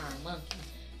being a darn monkey.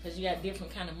 Because you got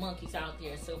different kind of monkeys out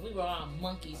there. So if we were all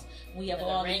monkeys, we have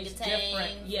all these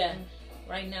different... Yeah.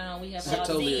 Right now, we have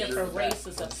all these different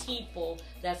races of people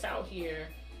that's out here.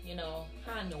 You know,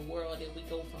 how in the world did we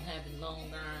go from having long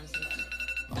arms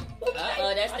and...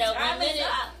 that's that 1 minute.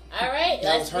 All right.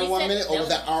 That was her 1 minute, or was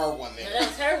that our 1 minute? No, that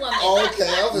was her 1 minute. Okay,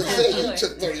 I was saying you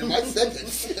took 30 of my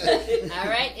seconds. All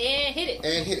right, and hit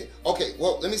it. Okay,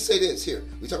 well, let me say this here.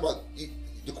 We talk about...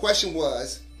 The question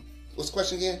was... What's the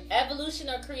question again? Evolution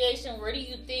or creation, where do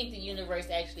you think the universe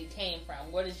actually came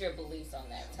from? What is your beliefs on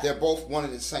that topic? They're both one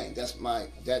and the same. That's my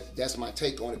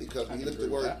take on it, because when you look at the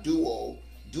word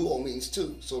duo means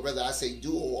two. So whether I say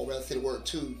duo or whether I say the word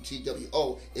two,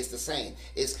 TWO, it's the same.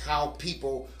 It's how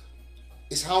people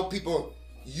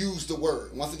use the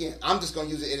word. Once again, I'm just going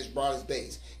to use it at its broadest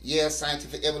base. Yes,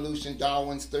 scientific evolution,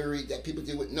 Darwin's theory that people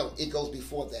deal with. No, it goes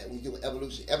before that. We deal with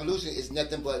evolution. Evolution is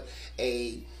nothing but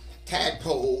a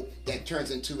tadpole that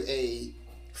turns into a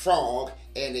frog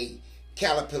and a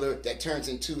caterpillar that turns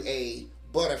into a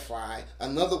butterfly.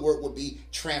 Another word would be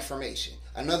transformation.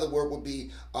 Another word would be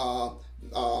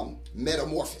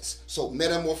metamorphosis. So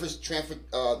metamorphosis,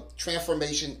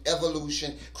 transformation,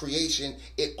 evolution, creation,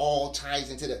 it all ties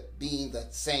into the being the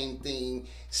same thing,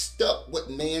 stuck with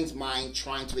man's mind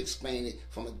trying to explain it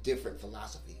from a different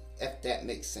philosophy. If that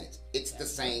makes sense. It's the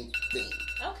same thing.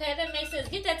 Okay, that makes sense.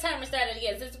 Get that timer started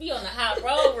again, since we on the hot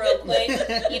roll real quick.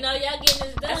 You know, y'all getting this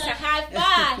done. That's a high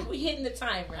five. We hitting the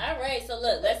timer. All right, so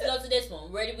look, let's go to this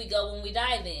one. Where do we go when we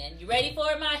dive in? You ready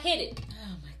for it, Ma? Hit it.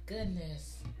 Oh, my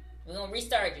goodness. We're going to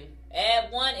restart you.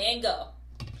 Add one and go.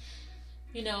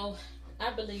 You know, I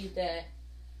believe that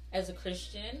as a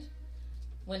Christian,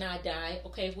 when I die,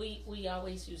 okay, we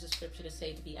always use the scripture to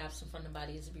say to be absent from the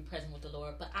body is to be present with the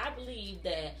Lord. But I believe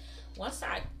that once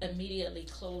I immediately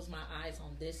close my eyes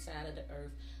on this side of the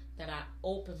earth, that I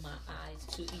open my eyes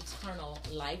to eternal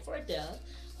life or death.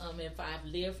 If I've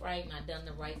lived right and I've done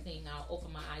the right thing, I'll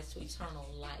open my eyes to eternal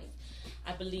life.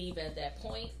 I believe at that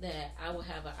point that I will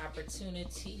have an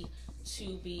opportunity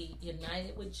to be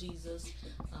united with Jesus.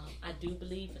 I do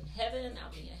believe in heaven.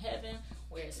 I'll be in heaven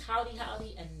where it's howdy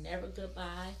and never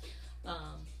goodbye.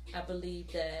 I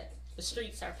believe that the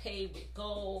streets are paved with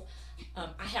gold.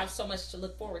 I have so much to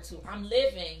look forward to. I'm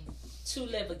living to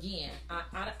live again.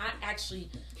 I actually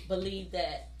believe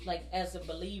that, like, as a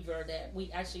believer, that we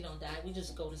actually don't die. We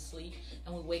just go to sleep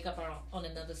and we wake up on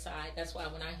another side. That's why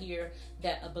when I hear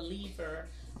that a believer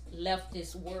left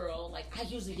this world, like, I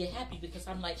usually get happy because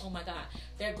I'm like, oh my God,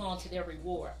 they're going to their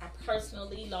reward. I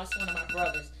personally lost one of my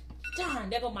brothers. Darn,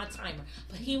 there go my timer.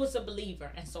 But he was a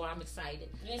believer, and so I'm excited.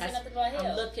 You ain't say nothing about hell.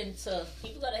 I'm looking to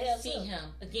people go to hell see too. him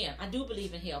again. I do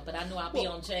believe in hell, but I know I'll be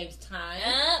on James' time.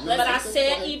 But I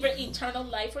said either eternal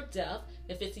life or death.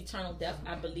 If it's eternal death,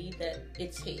 I believe that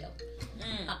it's hell.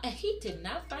 And he did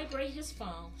not vibrate his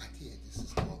phone. I did. This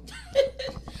is cool.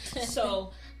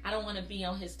 So I don't want to be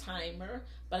on his timer,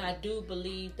 but I do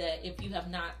believe that if you have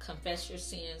not confessed your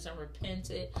sins and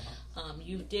repented,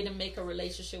 you didn't make a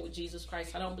relationship with Jesus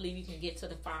Christ, I don't believe you can get to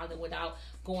the Father without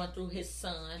going through his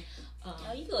Son.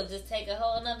 You gonna just take a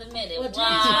whole another minute. Well,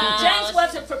 wow. James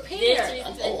wasn't prepared.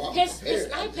 His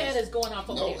prepared. iPad is going off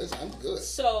over there. I'm good.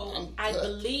 So I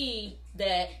believe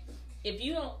that if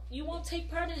you won't take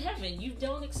part in heaven. You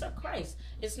don't accept Christ.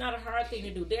 It's not a hard thing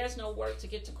to do. There's no work to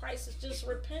get to Christ. It's just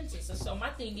repentance. And so my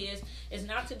thing is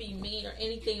not to be mean or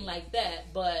anything like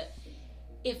that. But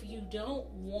if you don't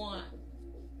want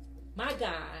my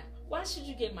God, why should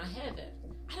you get my heaven?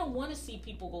 I don't want to see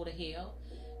people go to hell.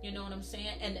 You know what I'm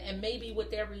saying? And maybe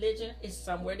with their religion, it's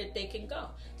somewhere that they can go.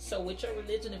 So with your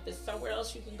religion, if it's somewhere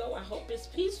else you can go, I hope it's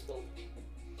peaceful.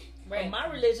 Right. My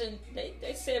religion,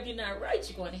 they say if you're not right,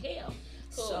 you're going to hell.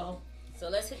 Cool. So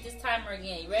let's hit this timer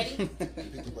again. You ready?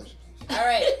 Repeat the question, please. All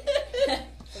right.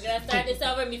 We're going to start this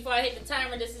over. And before I hit the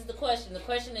timer, this is the question. The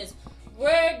question is,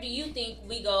 where do you think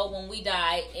we go when we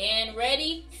die? And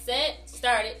ready, set,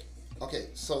 started. Okay,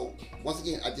 so once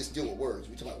again, I just deal with words.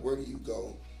 We talk about where do you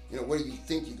go, where do you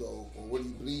think you go, or where do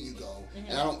you believe you go.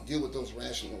 And I don't deal with those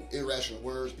irrational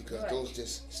words because those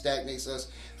just stagnates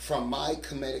us. From my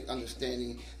Kemetic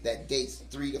understanding, that dates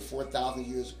 3,000 to 4,000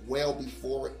 years well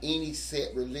before any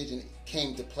set religion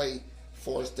came to play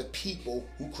for us, the people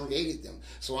who created them.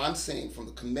 So I'm saying from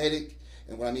the Kemetic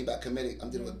And what I mean by Kemetic, I'm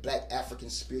dealing with Black African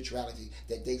spirituality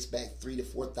that dates back 3,000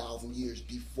 to 4,000 years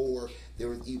before there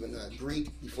was even a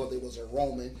Greek, before there was a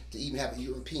Roman, to even have a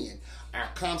European. Our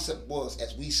concept was,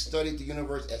 as we studied the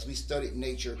universe, as we studied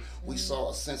nature, we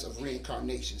saw a sense of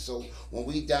reincarnation. So when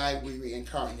we die, we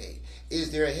reincarnate.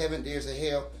 Is there a heaven? There's a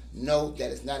hell? No,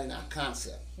 that is not in our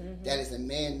concept. That is a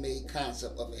man-made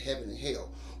concept of a heaven and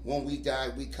hell. When we die,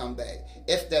 we come back.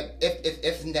 If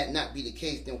that not be the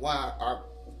case, then why are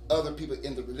other people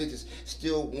in the religious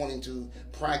still wanting to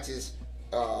practice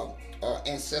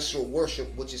ancestral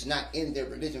worship, which is not in their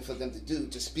religion for them to do,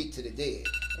 to speak to the dead?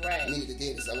 Right. Meaning the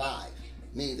dead is alive.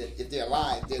 Meaning that if they're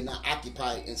alive, they're not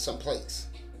occupied in some place.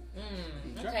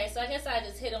 Okay, so I guess I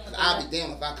just hit them with I'll be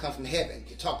damned if I come from heaven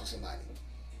to talk to somebody.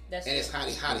 That's and it's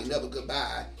howdy, never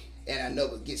goodbye, and I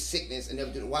never get sickness and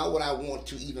never do it. Why would I want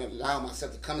to even allow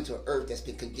myself to come into an earth that's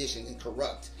been conditioned and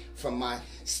corrupt from my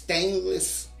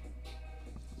stainless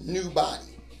new body?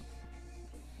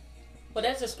 Well,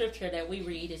 that's a scripture that we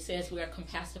read. It says we are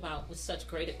compassed about with such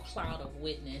great a cloud of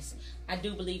witness. I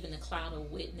do believe in the cloud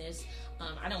of witness.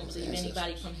 I don't believe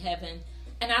anybody from heaven,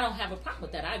 and I don't have a problem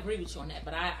with that. I agree with you on that,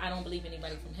 but I don't believe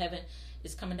anybody from heaven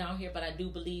is coming down here. But I do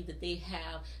believe that they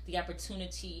have the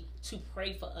opportunity to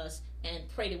pray for us and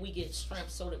pray that we get strength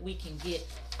so that we can get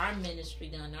our ministry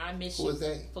done, our mission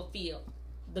fulfilled.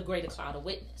 The greater cloud of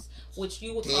witness, which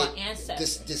you would call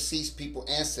ancestors. Deceased people,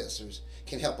 ancestors,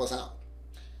 can help us out.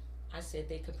 I said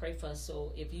they could pray for us.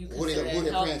 So if you who consider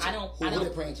they help, praying to? I don't. Who they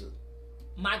praying to?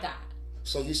 My God.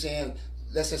 So you're saying,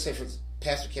 let's just say for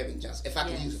Pastor Kevin Johnson, if I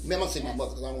can use it, I'm going to say my mother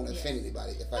because I don't want to offend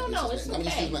anybody. If I use it, I'm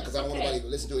just using because I don't want anybody to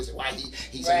listen to it and say why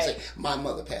he say my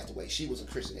mother passed away. She was a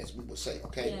Christian, as we would say.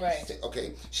 Okay,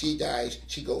 okay. She dies.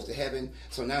 She goes to heaven.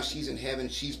 So now she's in heaven.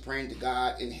 She's praying to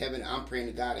God in heaven. I'm praying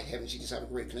to God in heaven. She just have a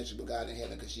great connection with God in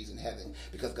heaven because she's in heaven.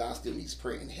 Because God still needs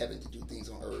prayer in heaven to do things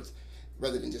on earth,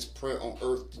 rather than just prayer on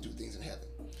earth to do things in heaven.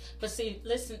 But see,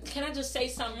 listen, can I just say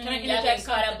something? Can I interject? Y'all get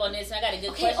caught up on this. I got a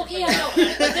good question. Okay, I know.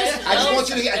 I just want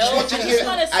you to hear. I just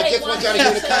want y'all to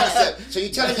hear the concept. So you're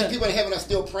telling me people in heaven are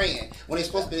still praying when they're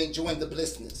supposed to be enjoying the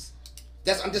blissness?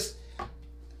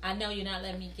 I know you're not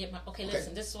letting me get my. Okay,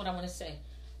 listen. This is what I want to say.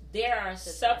 There are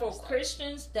several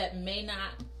Christians that may not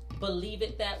believe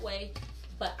it that way,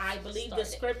 but I believe the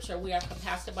scripture. We are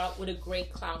compassed about with a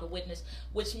great cloud of witness,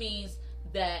 which means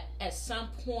that at some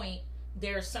point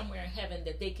there's somewhere in heaven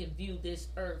that they can view this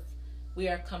earth. We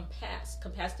are compassed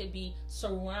to be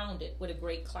surrounded with a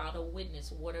great cloud of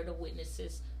witness. What are the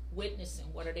witnesses witnessing?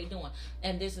 What are they doing?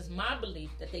 And this is my belief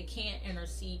that they can't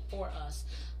intercede for us.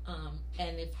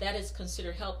 And if that is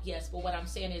considered help, yes. But what I'm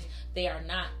saying is they are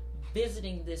not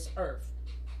visiting this earth.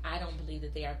 I don't believe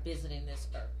that they are visiting this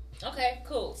earth. Okay,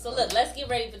 cool. So look, let's get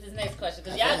ready for this next question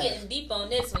because y'all getting deep on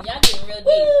this one. Y'all getting real deep.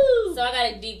 Woo! So I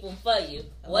got a deep one for you.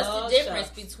 What's the difference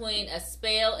between a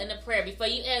spell and a prayer? Before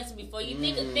you answer, before you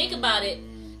think about it.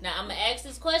 Now I'm gonna ask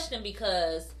this question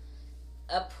because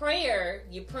a prayer,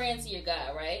 you're praying to your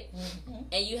God, right? Mm-hmm.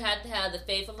 And you have to have the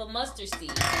faith of a mustard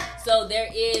seed. So there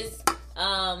is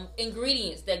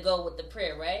ingredients that go with the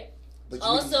prayer, right? But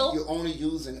you're only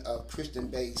using a Christian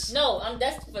base. No,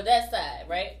 that's for that side,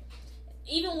 right?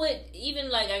 Even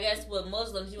like I guess with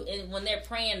Muslims, when they're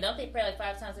praying, don't they pray like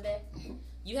 5 times a day?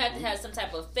 You have to have some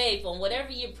type of faith on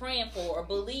whatever you're praying for or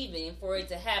believing for it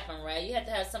to happen, right? You have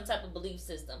to have some type of belief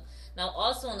system. Now,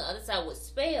 also on the other side with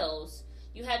spells,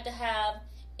 you have to have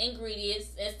ingredients,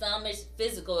 and some is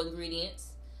physical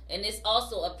ingredients, and it's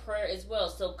also a prayer as well.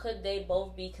 So could they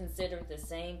both be considered the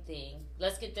same thing?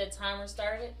 Let's get that timer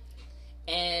started.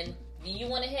 And do you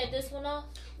want to head this one off?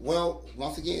 Well,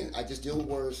 once again, I just deal with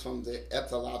words from the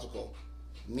etymological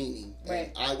meaning.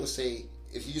 Right. And I would say,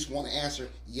 if you just want to answer,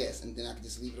 yes, and then I can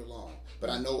just leave it alone.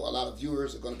 But I know a lot of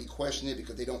viewers are going to be questioning it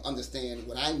because they don't understand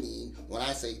what I mean when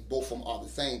I say both of them are the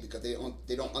same, because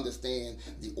they don't understand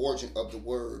the origin of the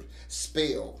word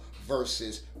spell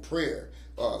versus prayer.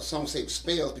 Some say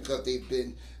spells because they've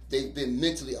been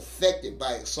mentally affected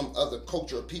by some other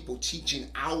culture of people teaching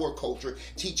our culture,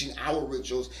 teaching our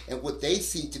rituals, and what they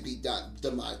see to be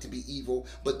demonic, to be evil.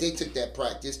 But they took that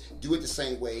practice, do it the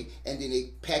same way, and then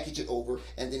they package it over,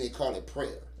 and then they call it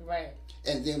prayer. Right.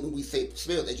 And then when we say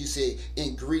spell, as you say,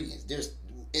 ingredients.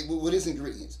 What is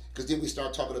ingredients? Because then we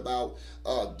start talking about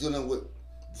dealing with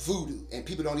voodoo, and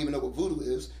people don't even know what voodoo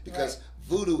is because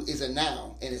voodoo is a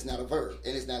noun and it's not a verb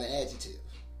and it's not an adjective.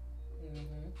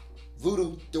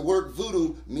 Voodoo, the word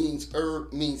voodoo means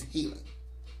herb, means healing.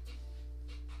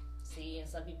 See, and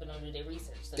some people don't do their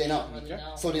research, so they don't really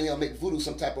know. So then they'll make voodoo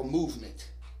some type of movement.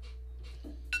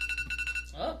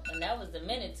 Oh, and that was the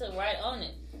minute too, right on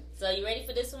it. So you ready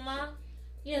for this one, Mom?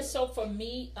 Yeah, so for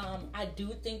me, I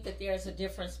do think that there's a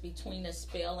difference between a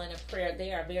spell and a prayer.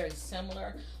 They are very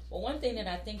similar. But one thing that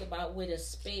I think about with a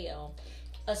spell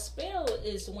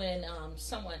is when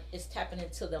someone is tapping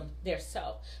into their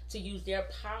self to use their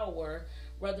power,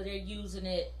 whether they're using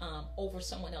it over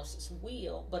someone else's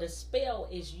will. But a spell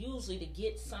is usually to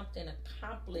get something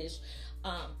accomplished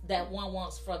that one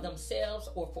wants for themselves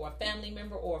or for a family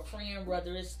member or a friend,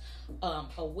 whether it's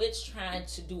a witch trying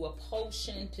to do a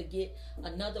potion to get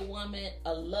another woman,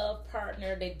 a love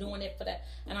partner. They're doing it for that.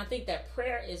 And I think that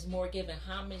prayer is more giving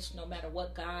homage no matter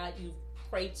what God you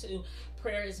pray to.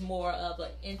 Prayer is more of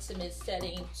an intimate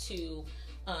setting to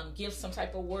give some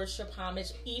type of worship,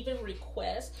 homage, even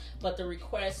requests, but the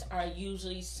requests are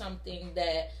usually something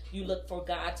that you look for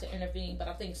God to intervene. But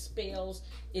I think spells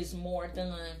is more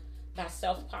done by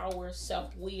self-power,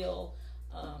 self-will,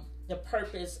 the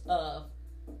purpose of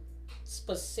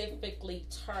specifically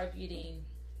targeting,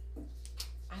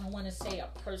 I don't want to say a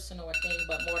person or a thing,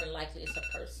 but more than likely it's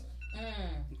a person.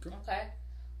 Okay.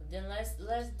 Then let's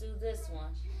do this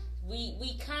one.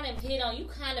 We kind of hit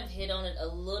on it a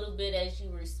little bit as you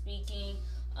were speaking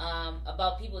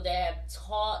about people that have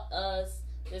taught us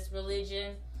this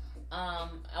religion.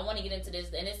 I want to get into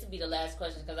this, and this will be the last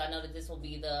question because I know that this will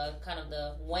be the kind of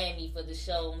the whammy for the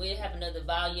show, and we'll have another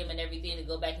volume and everything to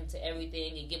go back into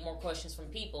everything and get more questions from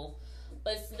people.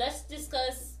 But let's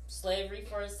discuss slavery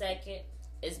for a second.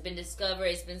 It's been discovered,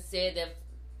 it's been said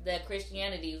that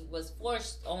Christianity was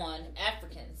forced on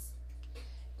Africans.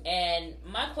 And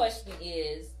my question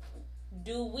is,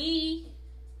 do we,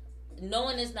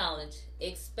 knowing this knowledge,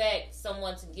 expect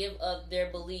someone to give up their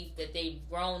belief that they've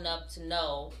grown up to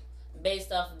know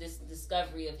based off of this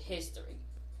discovery of history?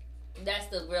 That's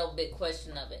the real big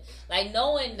question of it. Like,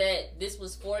 knowing that this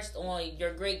was forced on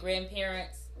your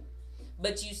great-grandparents,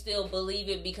 but you still believe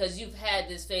it because you've had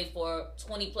this faith for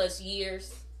 20 plus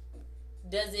years,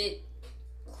 does it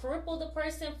cripple the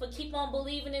person for keep on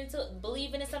believing in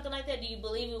something like that? Do you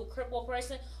believe it will cripple a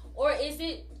person, or is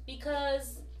it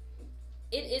because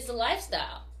it is a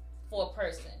lifestyle for a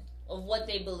person of what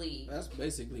they believe? That's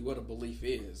basically what a belief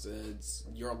is. It's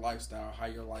your lifestyle, how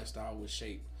your lifestyle was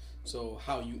shaped. So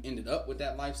how you ended up with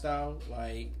that lifestyle,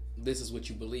 like, this is what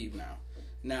you believe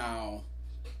now.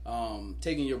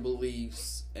 Taking your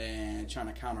beliefs and trying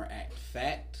to counteract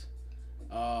fact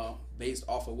based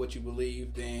off of what you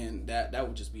believe, then that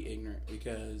would just be ignorant.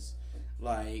 Because,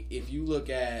 like, if you look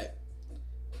at,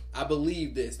 I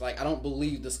believe this, like, I don't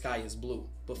believe the sky is blue,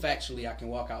 but factually I can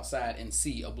walk outside and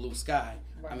see a blue sky.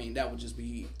 Right. I mean, that would just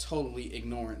be totally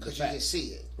ignoring the fact. Because you can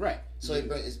see it. Right. So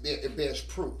it bears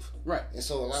proof. Right. And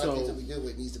so a lot of things that we do,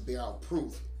 it needs to bear out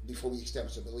proof before we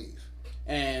establish a belief.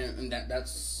 And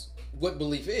that's what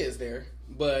belief is there.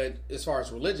 But as far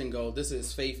as religion goes, this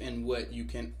is faith in what you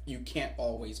can't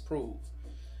always prove.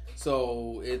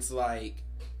 So it's like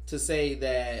to say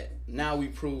that now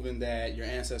we've proven that your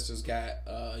ancestors got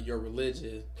your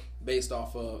religion based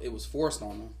off of it was forced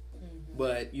on them,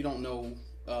 but you don't know,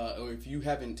 or if you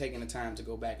haven't taken the time to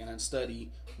go back and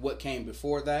study what came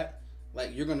before that,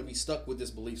 like, you're going to be stuck with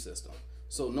this belief system.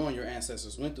 So knowing your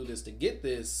ancestors went through this to get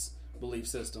this belief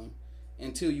system,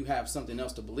 until you have something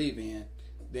else to believe in,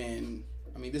 then,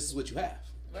 I mean, this is what you have.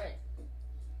 Right.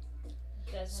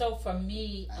 So for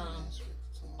me,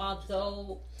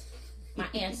 although my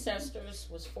ancestors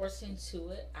was forced into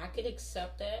it, I could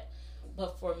accept that.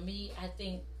 But for me, I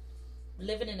think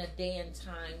living in a day and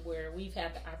time where we've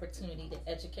had the opportunity to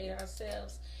educate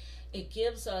ourselves, it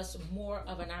gives us more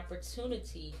of an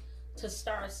opportunity to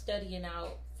start studying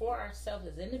out for ourselves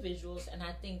as individuals. And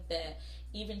I think that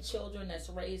even children that's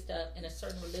raised up in a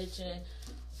certain religion,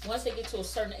 once they get to a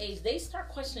certain age, they start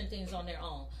questioning things on their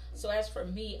own. So as for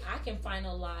me, I can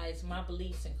finalize my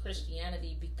beliefs in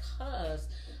Christianity because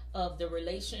of the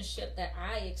relationship that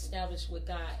I established with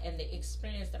God and the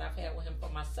experience that I've had with Him for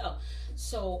myself.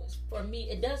 So for me,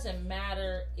 it doesn't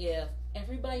matter if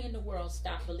everybody in the world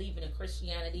stopped believing in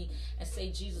Christianity and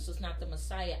say Jesus is not the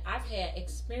Messiah. I've had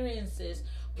experiences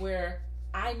where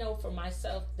I know for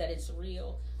myself that it's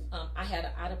real. I had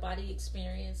an out-of-body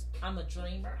experience. I'm a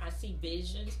dreamer. I see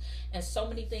visions. And so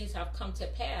many things have come to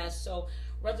pass. So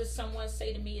whether someone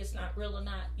say to me it's not real or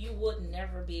not, you would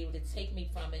never be able to take me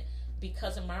from it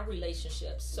because of my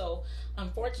relationships. So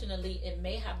unfortunately, it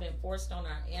may have been forced on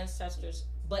our ancestors,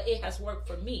 but it has worked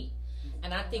for me.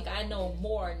 And I think I know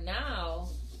more now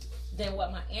than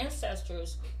what my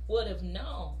ancestors would have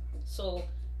known. So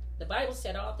the Bible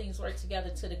said all things work together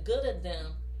to the good of them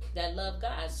that love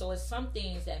God. So it's some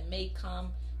things that may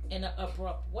come in an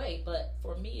abrupt way, but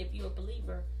for me, if you're a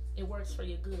believer, it works for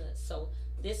your good. So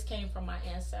this came from my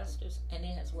ancestors, and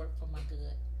it has worked for my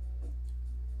good.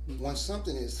 When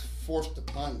something is forced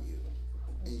upon you,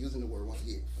 and using the word once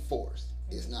again, forced,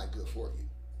 is not good for you.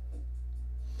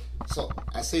 So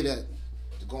I say that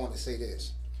to go on to say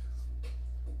this.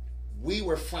 We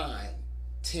were fine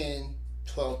 10,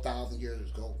 12,000 years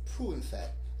ago, proven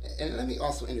fact. And let me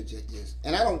also interject this.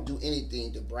 And I don't do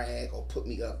anything to brag or put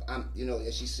me up. I'm,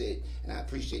 as she said, and I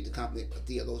appreciate the compliment of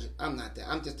theologian, I'm not that.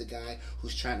 I'm just a guy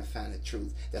who's trying to find the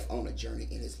truth, that's on a journey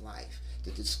in his life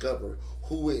to discover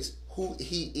who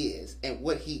he is and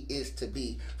what he is to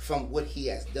be from what he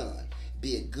has done,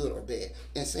 be it good or bad.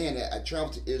 In saying that, I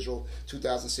traveled to Israel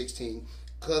 2016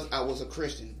 because I was a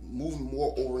Christian, moving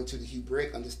more over into the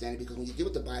Hebraic understanding, because when you deal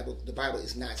with the Bible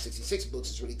is not 66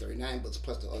 books, it's really 39 books,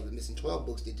 plus the other missing 12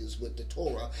 books that deals with the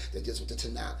Torah, that deals with the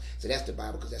Tanakh. So that's the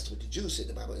Bible, because that's what the Jews said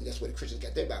the Bible, and that's where the Christians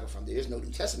got their Bible from. There is no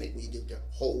New Testament when you deal with the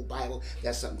whole Bible.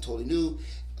 That's something totally new.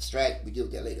 Abstract, we deal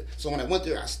with that later. So when I went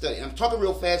there, I studied. And I'm talking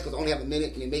real fast because I only have a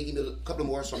minute, and it may give me a couple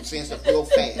more, so I'm saying stuff real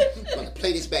fast. I'm going to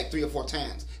play this back 3 or 4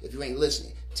 times if you ain't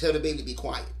listening. Tell the baby to be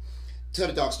quiet. Tell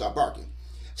the dog to start barking.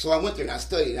 So I went there and I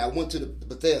studied, and I went to the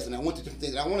Bethesda, and I went to different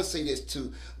things. And I want to say this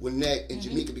to Winnette and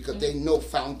Jamaica, because they know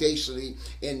foundationally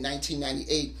in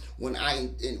 1998 when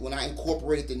I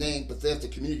incorporated the name Bethesda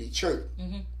Community Church,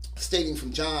 stating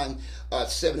from John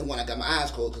 7:1, I got my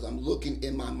eyes closed because I'm looking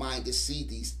in my mind to see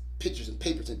these pictures and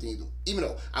papers and things. Even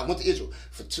though I went to Israel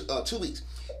for 2 weeks.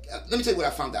 Let me tell you what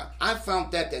I found out. I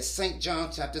found that St. John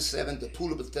chapter 7, the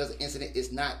Pool of Bethesda incident,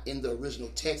 is not in the original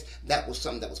text. That was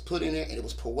something that was put in there, and it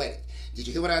was poetic. Did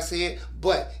you hear what I said?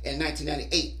 But in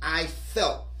 1998, I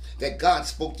felt that God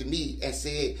spoke to me and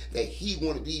said that he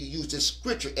wanted me to use this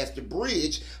scripture as the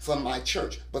bridge for my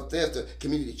church, Bethesda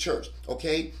Community Church.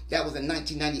 Okay? That was in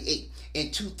 1998.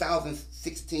 In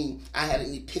 2016, I had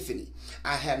an epiphany.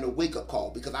 I had a wake-up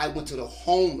call, because I went to the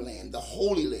homeland, the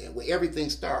Holy Land, where everything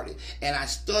started, and I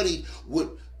studied with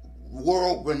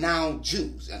world-renowned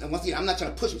Jews. And once again, I'm not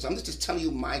trying to push them, so I'm just telling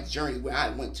you my journey where I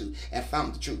went to and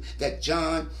found the truth. That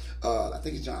John, I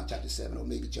think it's John chapter 7 or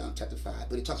maybe John chapter 5,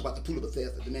 but it talks about the Pool of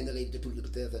Bethesda, the man that laid the Pool of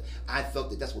Bethesda. I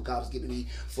felt that that's what God was giving me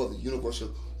for the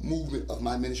universal movement of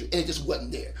my ministry, and it just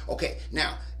wasn't there. Okay,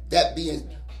 now, that being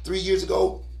 3 years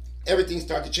ago, everything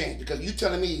started to change, because you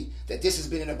telling me that this has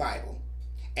been in the Bible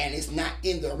and it's not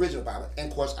in the original Bible. And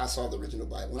of course, I saw the original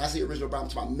Bible. When I say original Bible, I'm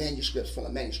talking about manuscripts full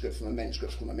of manuscripts full of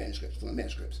manuscripts full of manuscripts full of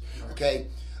manuscripts. Okay?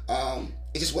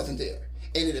 It just wasn't there.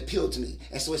 And it appealed to me.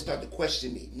 And so it started to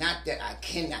question me. Not that I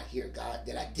cannot hear God,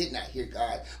 that I did not hear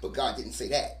God, but God didn't say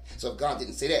that. So if God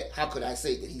didn't say that, how could I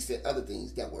say that he said other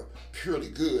things that were purely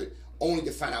good, only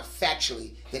to find out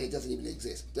factually that it doesn't even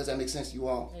exist? Does that make sense to you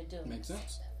all? It do. Makes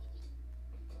sense.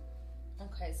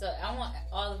 Okay, so I want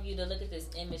all of you to look at this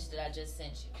image that I just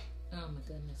sent you. Oh my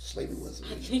goodness. Slavery was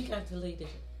I think I deleted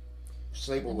it.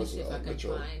 Slavery Let me was see if I can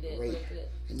ritual find it rape. real quick.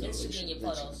 Let's look in your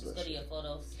photos. Let's go to your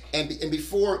photos. And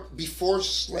before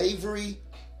slavery,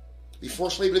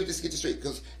 let me just get this straight,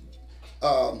 because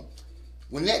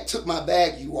when that took my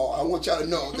bag, you all, I want y'all to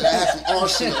know that I have some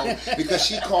arsenal, because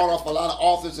she called off a lot of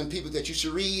authors and people that you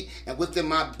should read, and within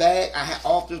my bag, I have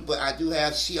authors, but I do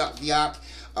have Shiak Diak,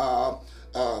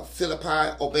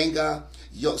 Philippi Obenga,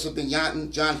 Yosef Ben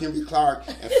Yanton, John Henry Clark,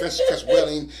 and Francis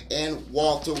Welling, and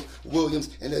Walter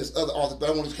Williams, and there's other authors, but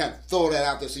I want to kind of throw that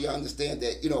out there so y'all understand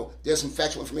that, there's some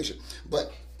factual information.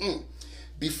 But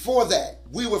before that,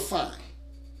 we were fine.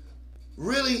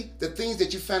 Really, the things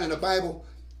that you find in the Bible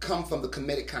come from the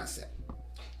Kemetic concept.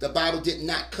 The Bible did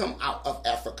not come out of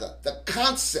Africa. The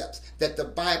concepts that the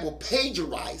Bible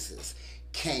plagiarizes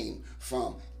came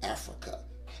from Africa.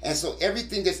 And so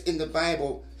everything that's in the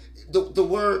Bible, the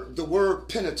word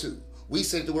Pentateuch, we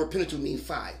say the word Pentateuch means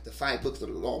 5, the 5 books of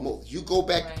the law of Moses. You go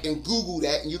back and Google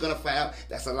that, and you're going to find out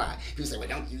that's a lie. People say, well,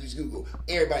 don't use Google.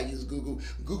 Everybody uses Google.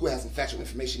 Google has some factual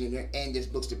information in there, and there's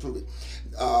books to prove it.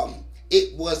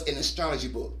 It was an astrology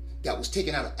book that was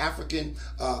taken out of African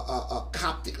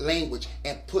Coptic language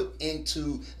and put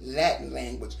into Latin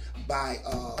language by,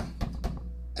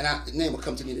 the name will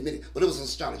come to me in a minute, but it was an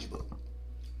astrology book.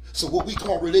 So what we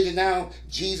call religion now,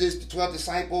 Jesus, the 12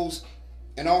 disciples,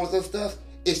 and all this other stuff,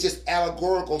 is just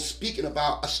allegorical speaking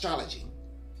about astrology.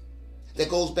 That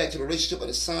goes back to the relationship of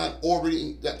the sun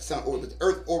orbiting, the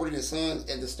earth orbiting the sun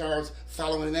and the stars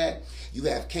following that. You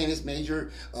have Canis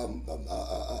Major,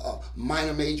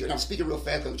 Minor Major, and I'm speaking real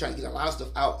fast because I'm trying to get a lot of stuff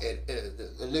out at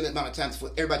a limited amount of time for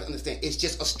everybody to understand. It's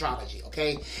just astrology,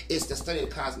 okay? It's the study of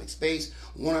cosmic space.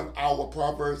 One of our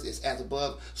proverbs is as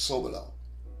above, so below.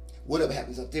 whatever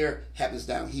happens up there happens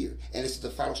down here. And it's the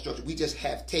final structure. We just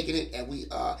have taken it and we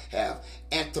have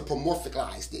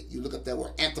anthropomorphicized it. You look up that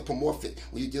word, anthropomorphic,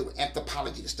 when you deal with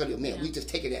anthropology, the study of man. We just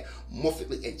taken that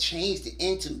morphically and changed it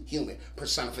into human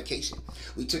personification.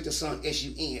 We took the sun,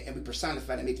 S-U-N, and we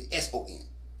personified it and made it S-O-N.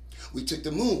 We took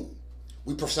the moon,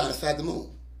 we personified the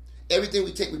moon. Everything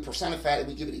we take, we personify it,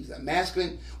 we give it either a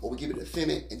masculine or we give it a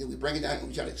feminine, and then we bring it down and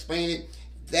we try to explain it.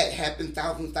 That happened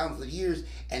thousands of years,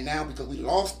 and now because we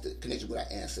lost the connection with our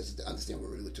ancestors to understand what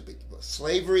really took place was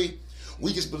slavery,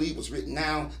 we just believe what's written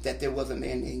now, that there was a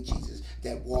man named Jesus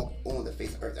that walked on the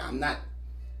face of earth. I'm not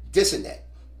dissing that.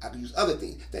 I can use other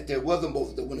things. That there was a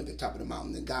Moses that went at the top of the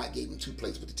mountain, and God gave him 2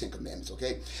 places with the 10 commandments,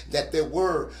 okay? That there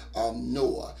were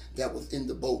Noah that was in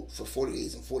the boat for 40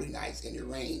 days and 40 nights, and it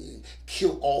rained and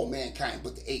killed all mankind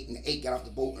but the 8, and the 8 got off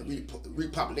the boat and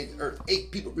repopulated the earth.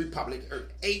 8 people repopulated the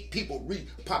earth. 8 people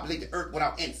repopulated the earth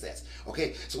without incest,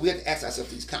 okay? So we have to ask ourselves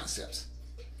these concepts.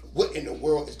 What in the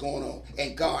world is going on?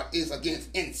 And God is against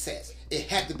incest. It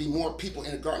had to be more people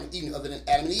in the Garden of Eden other than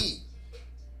Adam and Eve.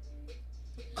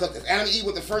 Because if Adam and Eve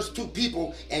were the first 2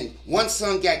 people and one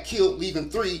son got killed, leaving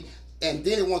 3, and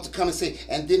then it wants to come and say,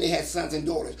 and then they had sons and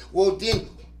daughters. Well, then,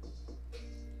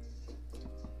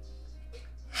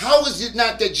 how is it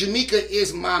not that Jamaica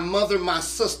is my mother, my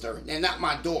sister, and not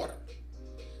my daughter?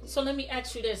 So let me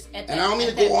ask you this. And I don't mean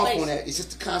to go off on that. It's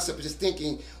just the concept of just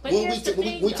thinking. But When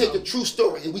we take the true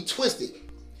story and we twist it,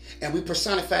 and we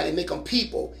personify it and make them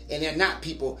people, and they're not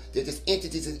people, they're just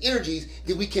entities and energies,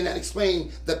 then we cannot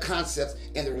explain the concepts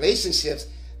and the relationships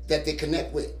that they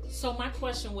connect with. So my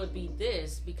question would be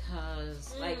this,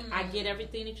 because like I get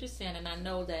everything that you're saying, and I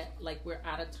know that like we're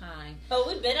out of time. Oh,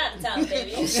 we've been out of time,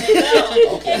 baby.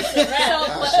 Okay.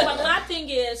 So, but my thing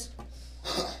is,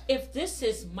 if this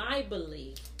is my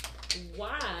belief,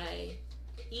 why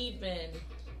even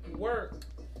work?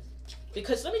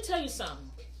 Because let me tell you something.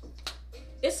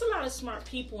 It's a lot of smart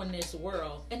people in this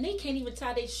world, and they can't even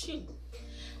tie their shoe.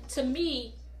 To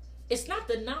me, it's not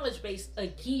the knowledge base.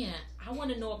 Again, I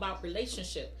want to know about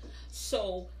relationship.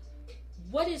 So,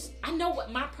 I know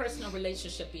what my personal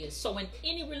relationship is. So, in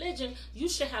any religion, you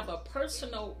should have a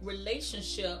personal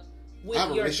relationship with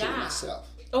your God. Myself.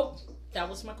 Oh, that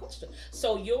was my question.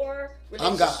 So, your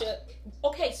relationship.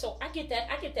 Okay, so I get that.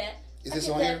 Is this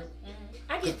on here?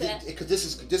 I get that. Because this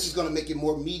is going to make it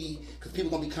more meaty, because people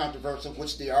are going to be controversial,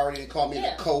 which they already call me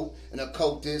a cult and a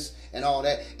cultist and all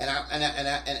that. And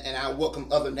I welcome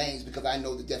other names because I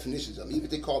know the definitions of them. Even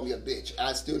if they call me a bitch,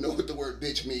 I still know what the word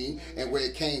bitch means and where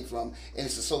it came from and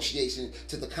its association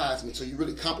to the cosmic. So you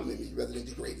really compliment me rather than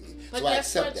degrading me. But so I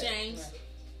guess accept what, that. James?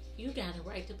 You got a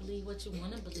right to believe what you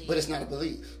want to believe. But it's not a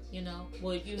belief. You know,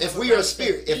 well, you. If we are a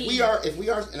spirit, if we are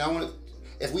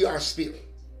a spirit,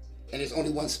 and there's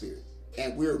only one spirit,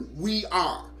 and we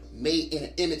are made in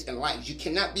an image and likeness. You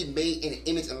cannot be made in an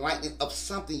image and likeness of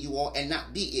something you are and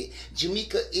not be it.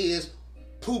 Jamaica is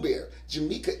Pooh Bear.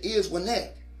 Jamaica is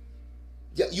Winnette.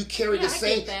 You carry the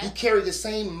same. You carry the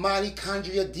same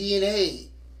mitochondria DNA.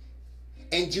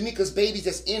 And Jamaica's babies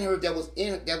that's in her, that was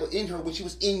in her when she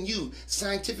was in you,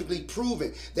 scientifically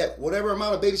proven that whatever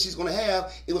amount of babies she's going to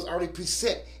have, it was already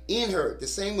preset in her. The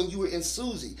same when you were in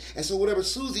Susie. And so whatever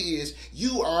Susie is,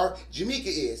 you are, Jamaica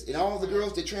is. And all the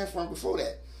girls that transformed before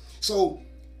that. So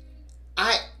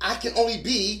I can only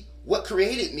be what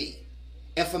created me.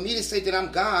 And for me to say that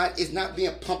I'm God is not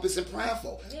being pompous and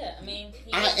prideful. Yeah, I mean,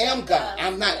 I am God.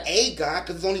 I'm not a God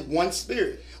because there's only one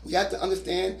spirit. We have to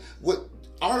understand what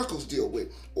articles deal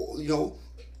with,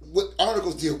 what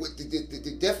articles deal with,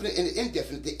 the definite and the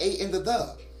indefinite, the a and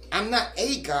the. I'm not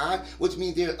a God, which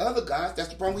means there are other gods. That's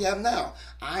the problem we have now.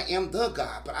 I am the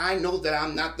God, but I know that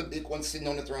I'm not the big one sitting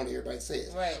on the throne that everybody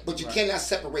says. Right. But you cannot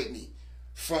separate me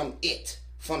from it,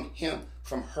 from him,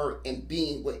 from her, and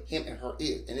being what him and her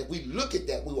is. And if we look at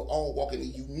that, we will all walk in the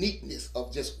uniqueness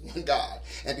of just one God.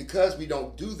 And because we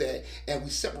don't do that, and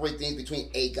we separate things between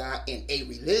a God and a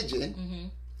religion,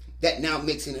 that now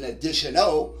makes it an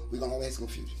additional, we're going to always have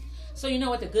confusion. So you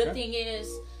know what the good thing is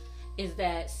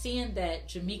that seeing that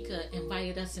Jamaica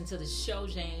invited us into the show,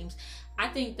 James, I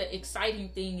think the exciting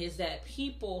thing is that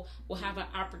people will have an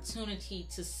opportunity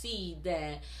to see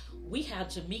that we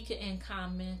have Jamaica in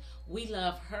common. We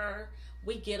love her.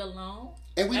 We get along.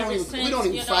 And we don't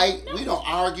even fight. No, we don't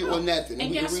argue or nothing. And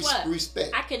we guess what?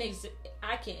 Respect. I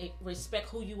can respect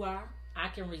who you are. I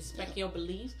can respect your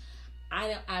beliefs.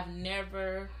 I've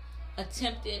never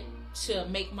attempted to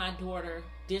make my daughter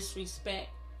disrespect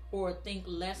or think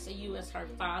less of you as her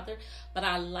father, but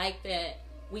I like that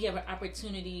we have an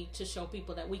opportunity to show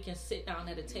people that we can sit down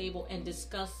at a table and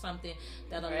discuss something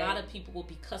that a lot of people will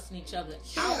be cussing each other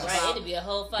out. Right, it'll be a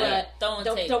whole fight. But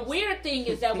the weird thing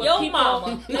is that when Yo people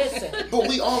mama. listen, But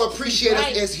we all appreciate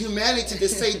Right. it as humanity to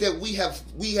say that we have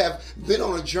been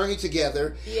on a journey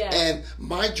together, Yeah. and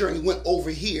my journey went over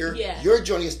here. Yeah. Your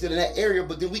journey is still in that area,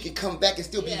 but then we can come back and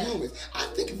still be Yeah. humans. I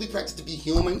think if we practice to be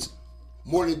humans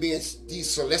more than being these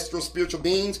celestial spiritual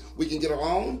beings, we can get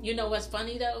along. you know what's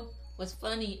funny though? What's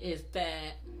funny is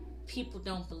that people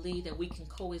don't believe that we can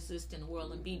coexist in the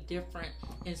world and be different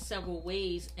in several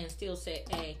ways and still say,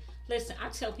 hey, listen, I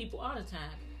tell people all the time,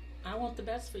 I want the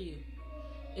best for you.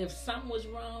 If something was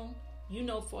wrong, you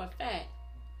know for a fact,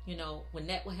 you know,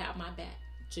 Lynette will have my back.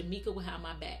 Jamaica will have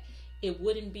my back. It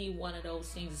wouldn't be one of those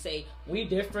things to say, we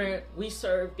different, we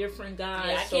serve different guys.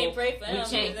 Yeah, I so can't pray for we him.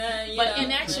 can't. You But know. in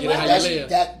Yeah, actuality,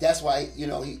 That's why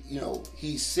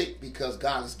he's sick because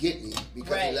God is getting him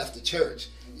because Right. he left the church.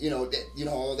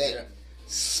 All that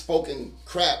spoken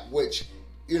crap, which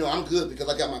I'm good because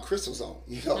I got my crystals on.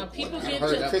 Now, people I get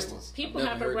heard to- the crystals. people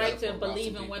Never have a heard right that to from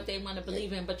believe some in what people. they want to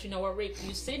believe in, but you know what, Rick?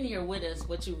 You sitting here with us.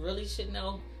 What you really should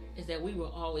know is that we were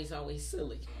always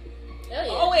silly. Hell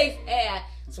yeah. Always had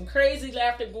some crazy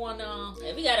laughter going on.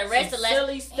 And we got arrested Some last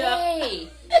silly stuff. Hey,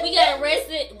 we got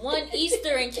arrested one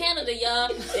Easter in Canada, y'all.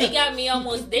 They got me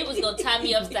they was gonna tie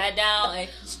me upside down and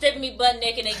strip me butt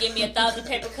naked and give me 1,000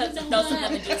 paper cuts and throw some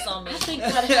lemon juice on me. I think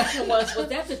what happened was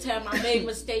that the time I made a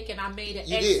mistake and I made an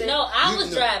You exit. did. No, I was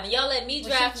You- driving. Y'all let me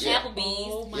drive from Yeah. Applebee's.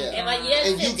 Oh my Yeah. And my God.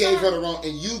 And you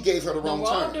gave her the wrong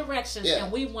turn. directions, Yeah.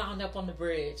 and we wound up on the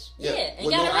bridge. Yeah, and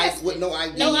with got no arrested. with no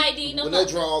ID, No ID, no with no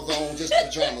nothing. drawers on, just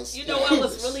pajamas. You know what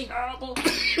was really horrible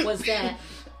was that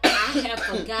I had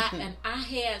forgotten I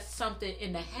had something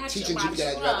in the hatch Teaching of you my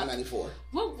that drive truck. in '94.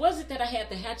 What was it that I had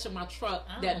the hatch of my truck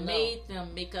I that don't know. made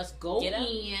them make us go Get out.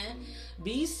 in,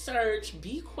 be searched,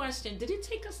 be questioned? Did it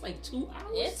take us like 2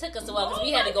 hours? It took us a while because Oh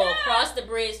we had my to go God. across the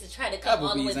bridge to try to come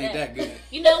all the way Applebee's ain't back. that good.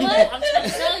 You know what? I'm trying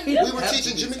to tell you. We were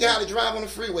teaching Jamaica how to drive on the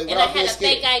freeway And I without being had a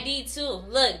fake scared. ID too.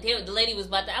 Look, the lady was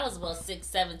I was about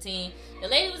 17. The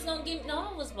lady was gonna give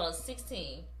I was about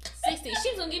 16. She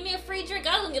was gonna give me a free drink.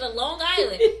 I was gonna get a Long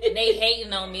Island. And they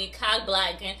hating on me, cock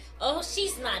blocking. Oh,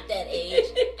 she's not that age.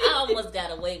 I almost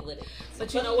got away with it.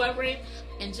 But you know what, Ray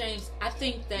and James? I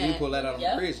think You didn't that pull that out on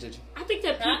Yeah. the bridge, did you? I think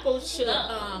that people should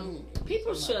No.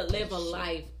 people should live a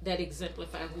life that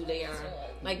exemplify who they are.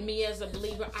 Like me as a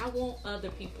believer, I want other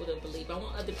people to believe. I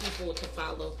want other people to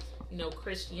follow,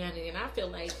 Christianity. And I feel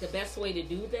like the best way to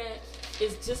do that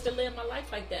is just to live my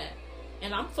life like that.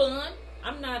 And I'm fun.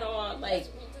 I'm not all like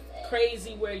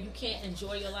crazy where you can't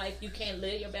enjoy your life, you can't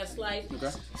live your best life.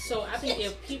 Okay. So I think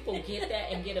if people get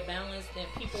that and get a balance, then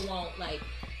people won't like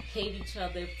hate each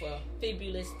other for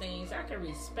fabulous things. I can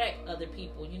respect other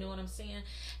people, you know what I'm saying?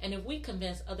 And if we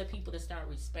convince other people to start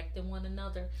respecting one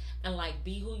another and like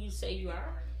be who you say you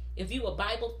are, if you a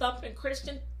Bible thumping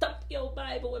Christian, thump your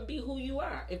Bible and be who you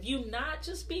are. If you not,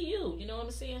 just be you. You know what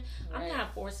I'm saying? Right. I'm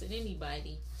not forcing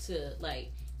anybody to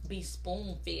like be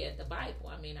spoon fed the Bible.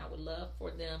 I mean, I would love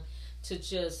for them to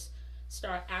just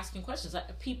start asking questions.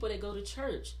 Like people that go to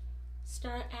church,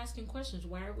 start asking questions.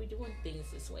 Why are we doing things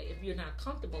this way if you're not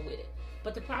comfortable with it?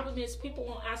 But the problem is people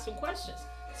won't ask them questions.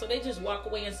 So they just walk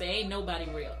away and say, ain't nobody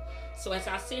real. So as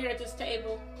I sit here at this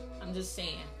table, I'm just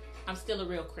saying, I'm still a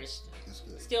real Christian. That's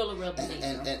good. Still a real believer.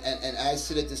 And I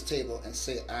sit at this table and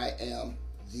say I am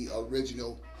the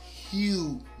original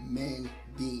human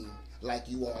being, like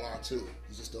you all are too.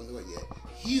 You just don't know it yet.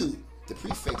 Hugh, the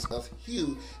prefix of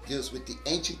Hugh, deals with the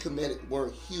ancient Kemetic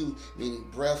word Hugh, meaning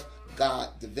breath, God,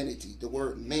 divinity. The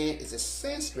word man is a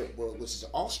Sanskrit word, which is the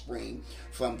offspring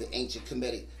from the ancient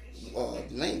Kemetic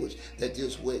language that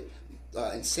deals with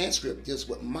in Sanskrit deals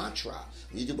with mantra.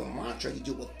 When you deal with mantra, you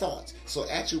deal with thoughts. So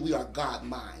actually we are God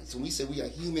minds. When we say we are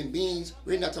human beings,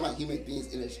 we're not talking about human beings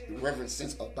in a reverent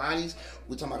sense of bodies,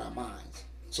 we're talking about our minds.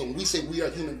 So when we say we are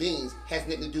human beings, it has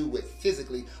nothing to do with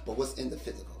physically, but what's in the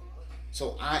physical.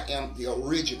 So I am the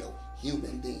original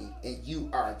human being, and you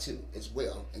are too as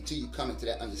well, until you come into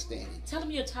that understanding. Tell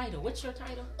them your title. What's your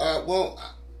title?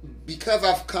 Because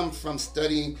I've come from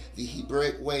studying the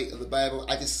Hebraic way of the Bible,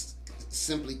 I just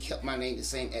simply kept my name the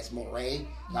same as Moray.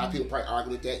 A lot of people probably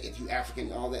argue with that if you African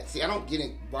and all that. See, I don't get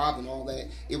involved in all that.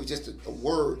 It was just a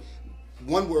word,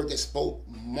 one word that spoke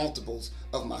multiples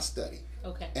of my study.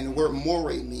 Okay. And the word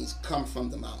Moray means come from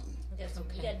the mountain. I guess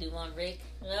we gotta do one, Rick.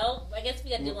 Well, I guess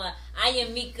we gotta do one. I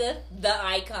am Mika, the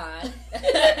icon.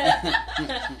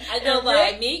 I go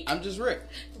by Meek. I'm just Rick.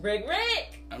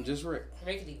 Rick. I'm just Rick.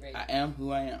 Rickety Rick. I am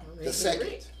who I am. The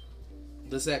second.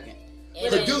 The second.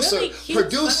 And then- Producer really cute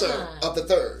producer son. of the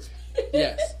third.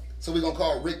 Yes. So we're going to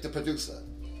call Rick the producer.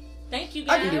 Thank you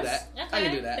guys. I can do that. Okay. I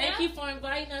can do that. Thank you for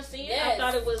inviting us in. Yes. I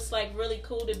thought it was like really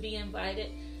cool to be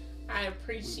invited. I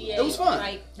appreciate It was fun.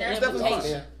 Like, the It was definitely fun.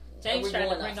 invitation. James We're tried to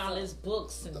going bring all outside. his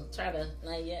books and try to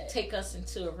Not yet. take us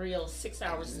into a real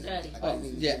 6-hour study. Oh,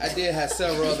 yeah, I did have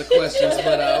several other questions,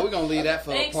 but we're gonna leave that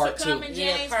for Thanks part for 2. coming,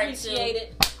 Yeah, James. part Appreciate 2.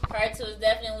 it. Part 2 is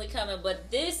definitely coming, but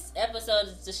this episode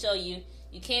is to show you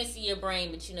can't see your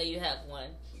brain, but you know you have one.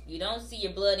 You don't see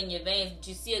your blood in your veins, but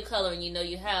you see a color and you know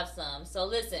you have some. So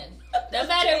listen, no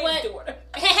matter James' what, daughter.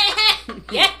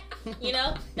 yeah, you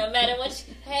know, no matter what,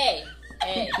 hey,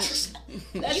 you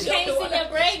can't see your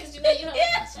brain because you know you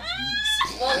have.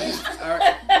 Well, All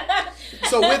right.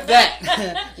 So with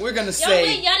that, we're gonna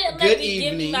say y'all didn't good let me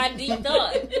give me evening. my deep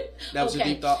thought. That was your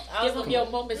Okay. deep thought. I was Give them gonna-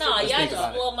 your moments. No, of y'all think just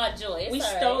about it. spoiled my joy. It's We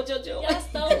all stole right. your joy. Y'all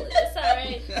stole it. It's all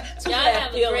right. Y'all bad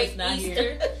have a Phil great is not here.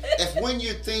 Easter. If when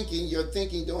you're thinking, your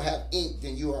thinking don't have ink,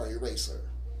 then you are an eraser.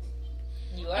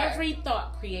 You are. Every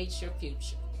thought creates your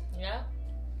future. Yeah.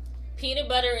 Peanut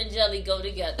butter and jelly go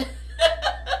together.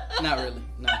 Not really.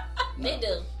 No. They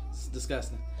do. It's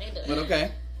disgusting. They do. But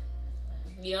okay.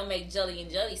 You don't make jelly and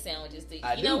jelly sandwiches, do you?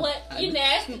 I You know do. what? I You do.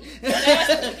 nasty.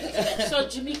 So,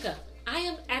 Jamaica, I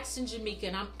am asking Jamaica,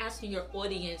 and I'm asking your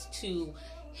audience to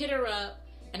hit her up,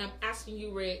 and I'm asking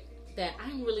you, Rick, that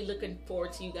I'm really looking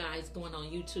forward to you guys going on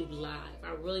YouTube live.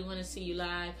 I really want to see you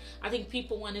live. I think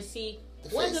people want to see The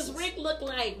what faces. does Rick look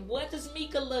like? What does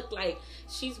Mika look like?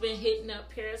 She's been hitting up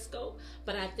Periscope,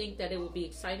 but I think that it will be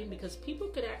exciting because people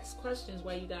could ask questions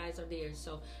while you guys are there.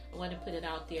 So I want to put it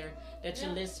out there that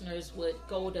your listeners would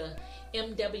go to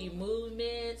MW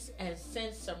Movements and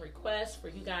send some requests for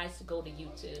you guys to go to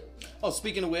YouTube. Oh,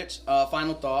 speaking of which,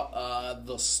 final thought.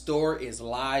 The store is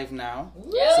live now.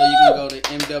 Yeah. So you can go to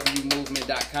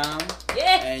mwmovement.com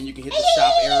Yeah. and you can hit the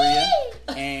shop area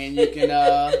and you can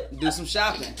do some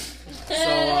shopping.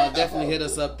 So definitely hit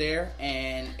us up there,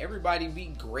 and everybody be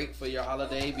great for your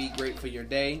holiday, be great for your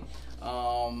day,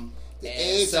 and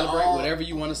eggs are celebrate all- whatever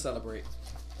you want to celebrate.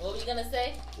 What were you gonna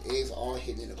say? The eggs are all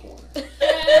hidden in the corner.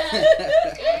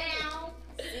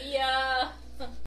 See ya.